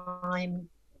time.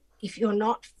 If you're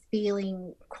not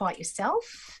feeling quite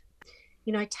yourself,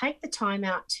 take the time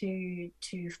out to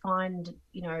find,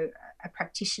 a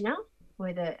practitioner,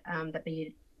 whether that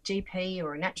be a GP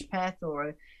or a naturopath or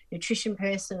a nutrition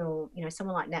person or,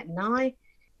 someone like Nat and I,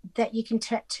 that you can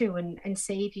chat to and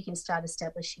see if you can start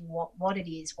establishing what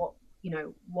it is,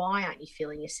 why aren't you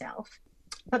feeling yourself?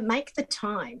 But make the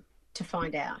time to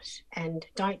find out, and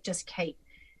don't just keep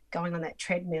going on that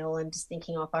treadmill and just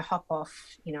thinking, if I hop off,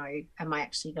 am I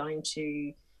actually going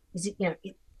to,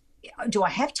 do I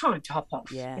have time to hop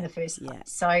off in the first place?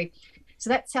 So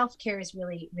that self-care is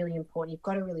really, really important. You've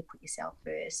got to really put yourself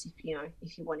first if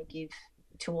you want to give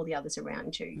to all the others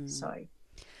around you. So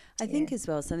I think as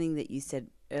well, something that you said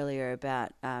earlier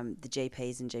about the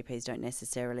GPs, and GPs don't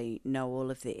necessarily know all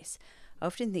of this. I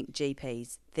often think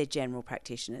GPs, they're general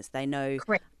practitioners. They know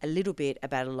a little bit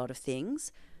about a lot of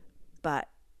things, but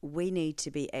we need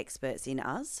to be experts in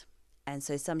us. And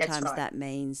so sometimes that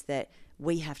means that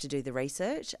we have to do the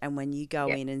research. And when you go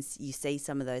in and you see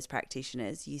some of those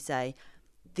practitioners, you say,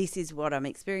 this is what I'm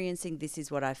experiencing. This is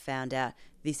what I've found out.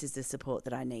 This is the support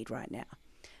that I need right now.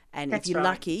 And if you're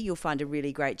lucky, you'll find a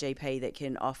really great GP that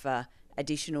can offer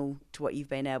additional to what you've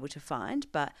been able to find.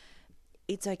 But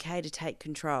it's okay to take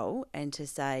control and to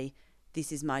say,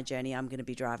 this is my journey. I'm going to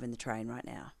be driving the train right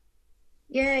now.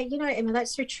 Yeah, Emma,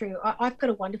 that's so true. I've got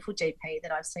a wonderful GP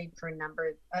that I've seen for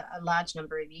a large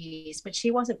number of years, but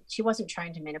she wasn't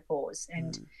trained in menopause,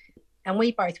 and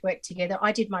we both worked together.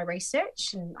 I did my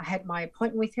research and I had my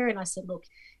appointment with her, and I said, look,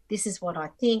 this is what I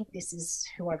think. This is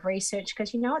who I've researched.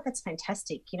 Because you know what, that's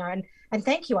fantastic. And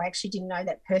thank you. I actually didn't know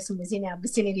that person was in our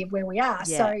vicinity of where we are.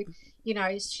 Yeah.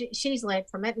 So she's learned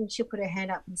from it, and she'll put her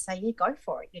hand up and say, yeah, go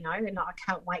for it. And I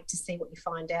can't wait to see what you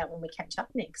find out when we catch up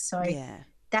next. So yeah.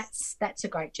 That's a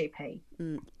great GP.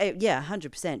 Yeah,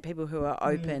 100%. People who are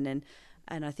open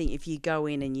and I think if you go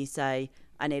in and you say,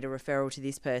 I need a referral to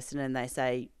this person, and they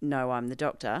say, no, I'm the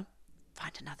doctor,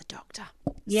 find another doctor.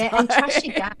 Yeah, and trust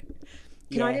your gut.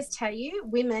 Can I just tell you,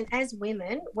 as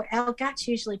women, our gut's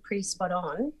usually pretty spot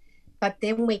on, but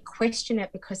then we question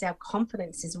it because our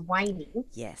confidence is waning.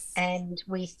 Yes. And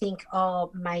we think,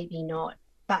 oh, maybe not.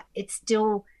 But it's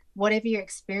still, whatever you're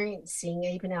experiencing,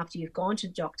 even after you've gone to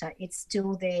the doctor, it's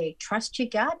still there. Trust your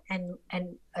gut and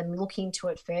look into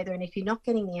it further. And if you're not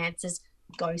getting the answers,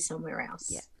 go somewhere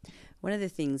else. Yeah. One of the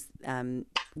things,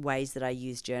 ways that I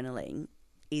use journaling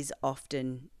is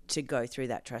often to go through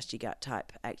that trust your gut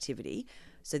type activity.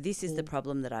 So this is the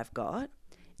problem that I've got.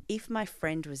 If my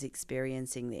friend was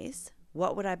experiencing this,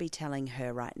 what would I be telling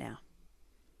her right now?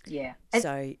 Yeah.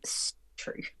 So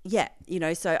true. Yeah,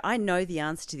 so I know the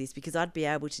answer to this because I'd be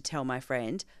able to tell my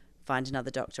friend, find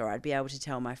another doctor. I'd be able to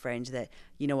tell my friend that,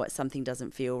 you know what, something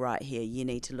doesn't feel right here. You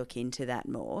need to look into that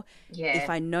more. Yeah. If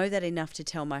I know that enough to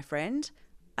tell my friend,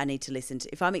 I need to listen to,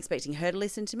 if I'm expecting her to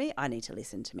listen to me, I need to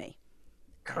listen to me.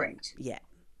 Correct. Yeah.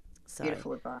 So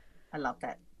beautiful advice. I love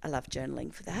that. I love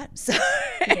journaling for that. So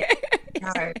yeah.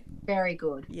 No, very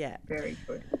good. Yeah. Very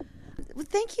good. Well,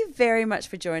 thank you very much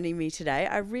for joining me today.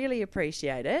 I really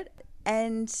appreciate it.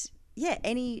 And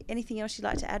anything else you'd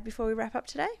like to add before we wrap up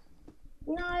today?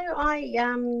 No, I've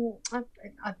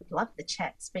loved the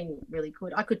chat. It's been really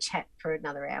good. I could chat for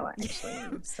another hour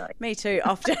actually. So me too,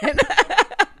 often.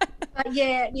 But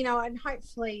yeah, you know, and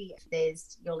hopefully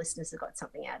your listeners have got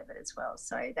something out of it as well.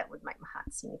 So that would make my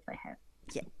heart sing if they have.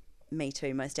 Yeah, me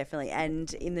too, most definitely.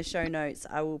 And in the show notes,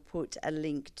 I will put a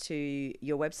link to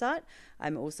your website.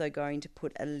 I'm also going to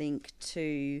put a link to,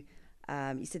 you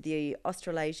said the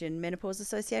Australasian Menopause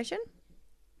Association?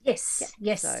 Yes, yeah.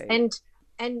 yes. So,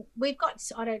 and we've got,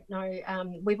 I don't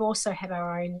know, we've also have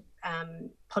our own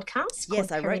podcast.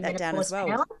 Yes, I wrote that down as well.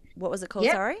 Power. What was it called,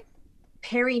 sorry?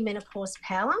 Perimenopause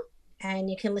Power.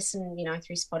 And you can listen, you know,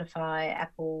 through Spotify,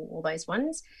 Apple, all those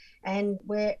ones. And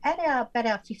we're at about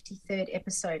our 53rd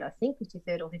episode, I think,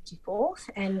 53rd or 54th.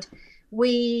 And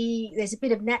there's a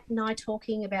bit of Nat and I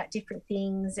talking about different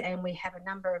things, and we have a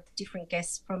number of different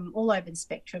guests from all over the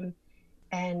spectrum.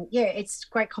 And yeah, it's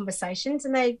great conversations,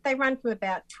 and they run from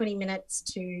about 20 minutes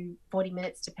to 40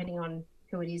 minutes, depending on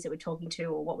who it is that we're talking to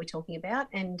or what we're talking about.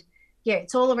 And yeah,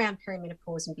 it's all around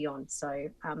perimenopause and beyond. So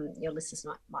your listeners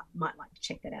might like to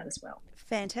check that out as well.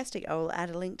 Fantastic. I will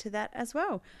add a link to that as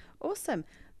well. Awesome.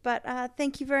 But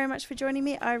thank you very much for joining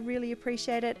me. I really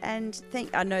appreciate it. And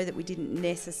I know that we didn't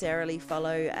necessarily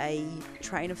follow a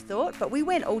train of thought, but we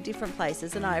went all different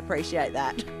places, and I appreciate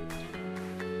that.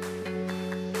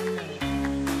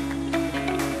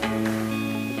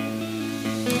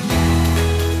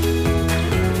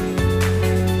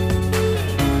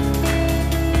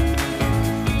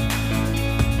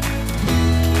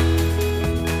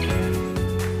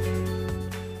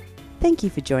 Thank you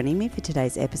for joining me for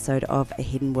today's episode of A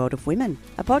Hidden World of Women,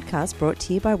 a podcast brought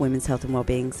to you by Women's Health and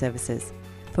Wellbeing Services.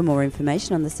 For more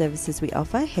information on the services we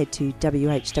offer, head to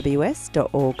whws.org.au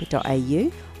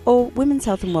or Women's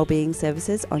Health and Wellbeing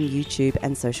Services on YouTube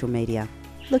and social media.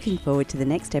 Looking forward to the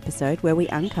next episode where we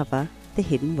uncover the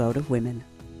hidden world of women.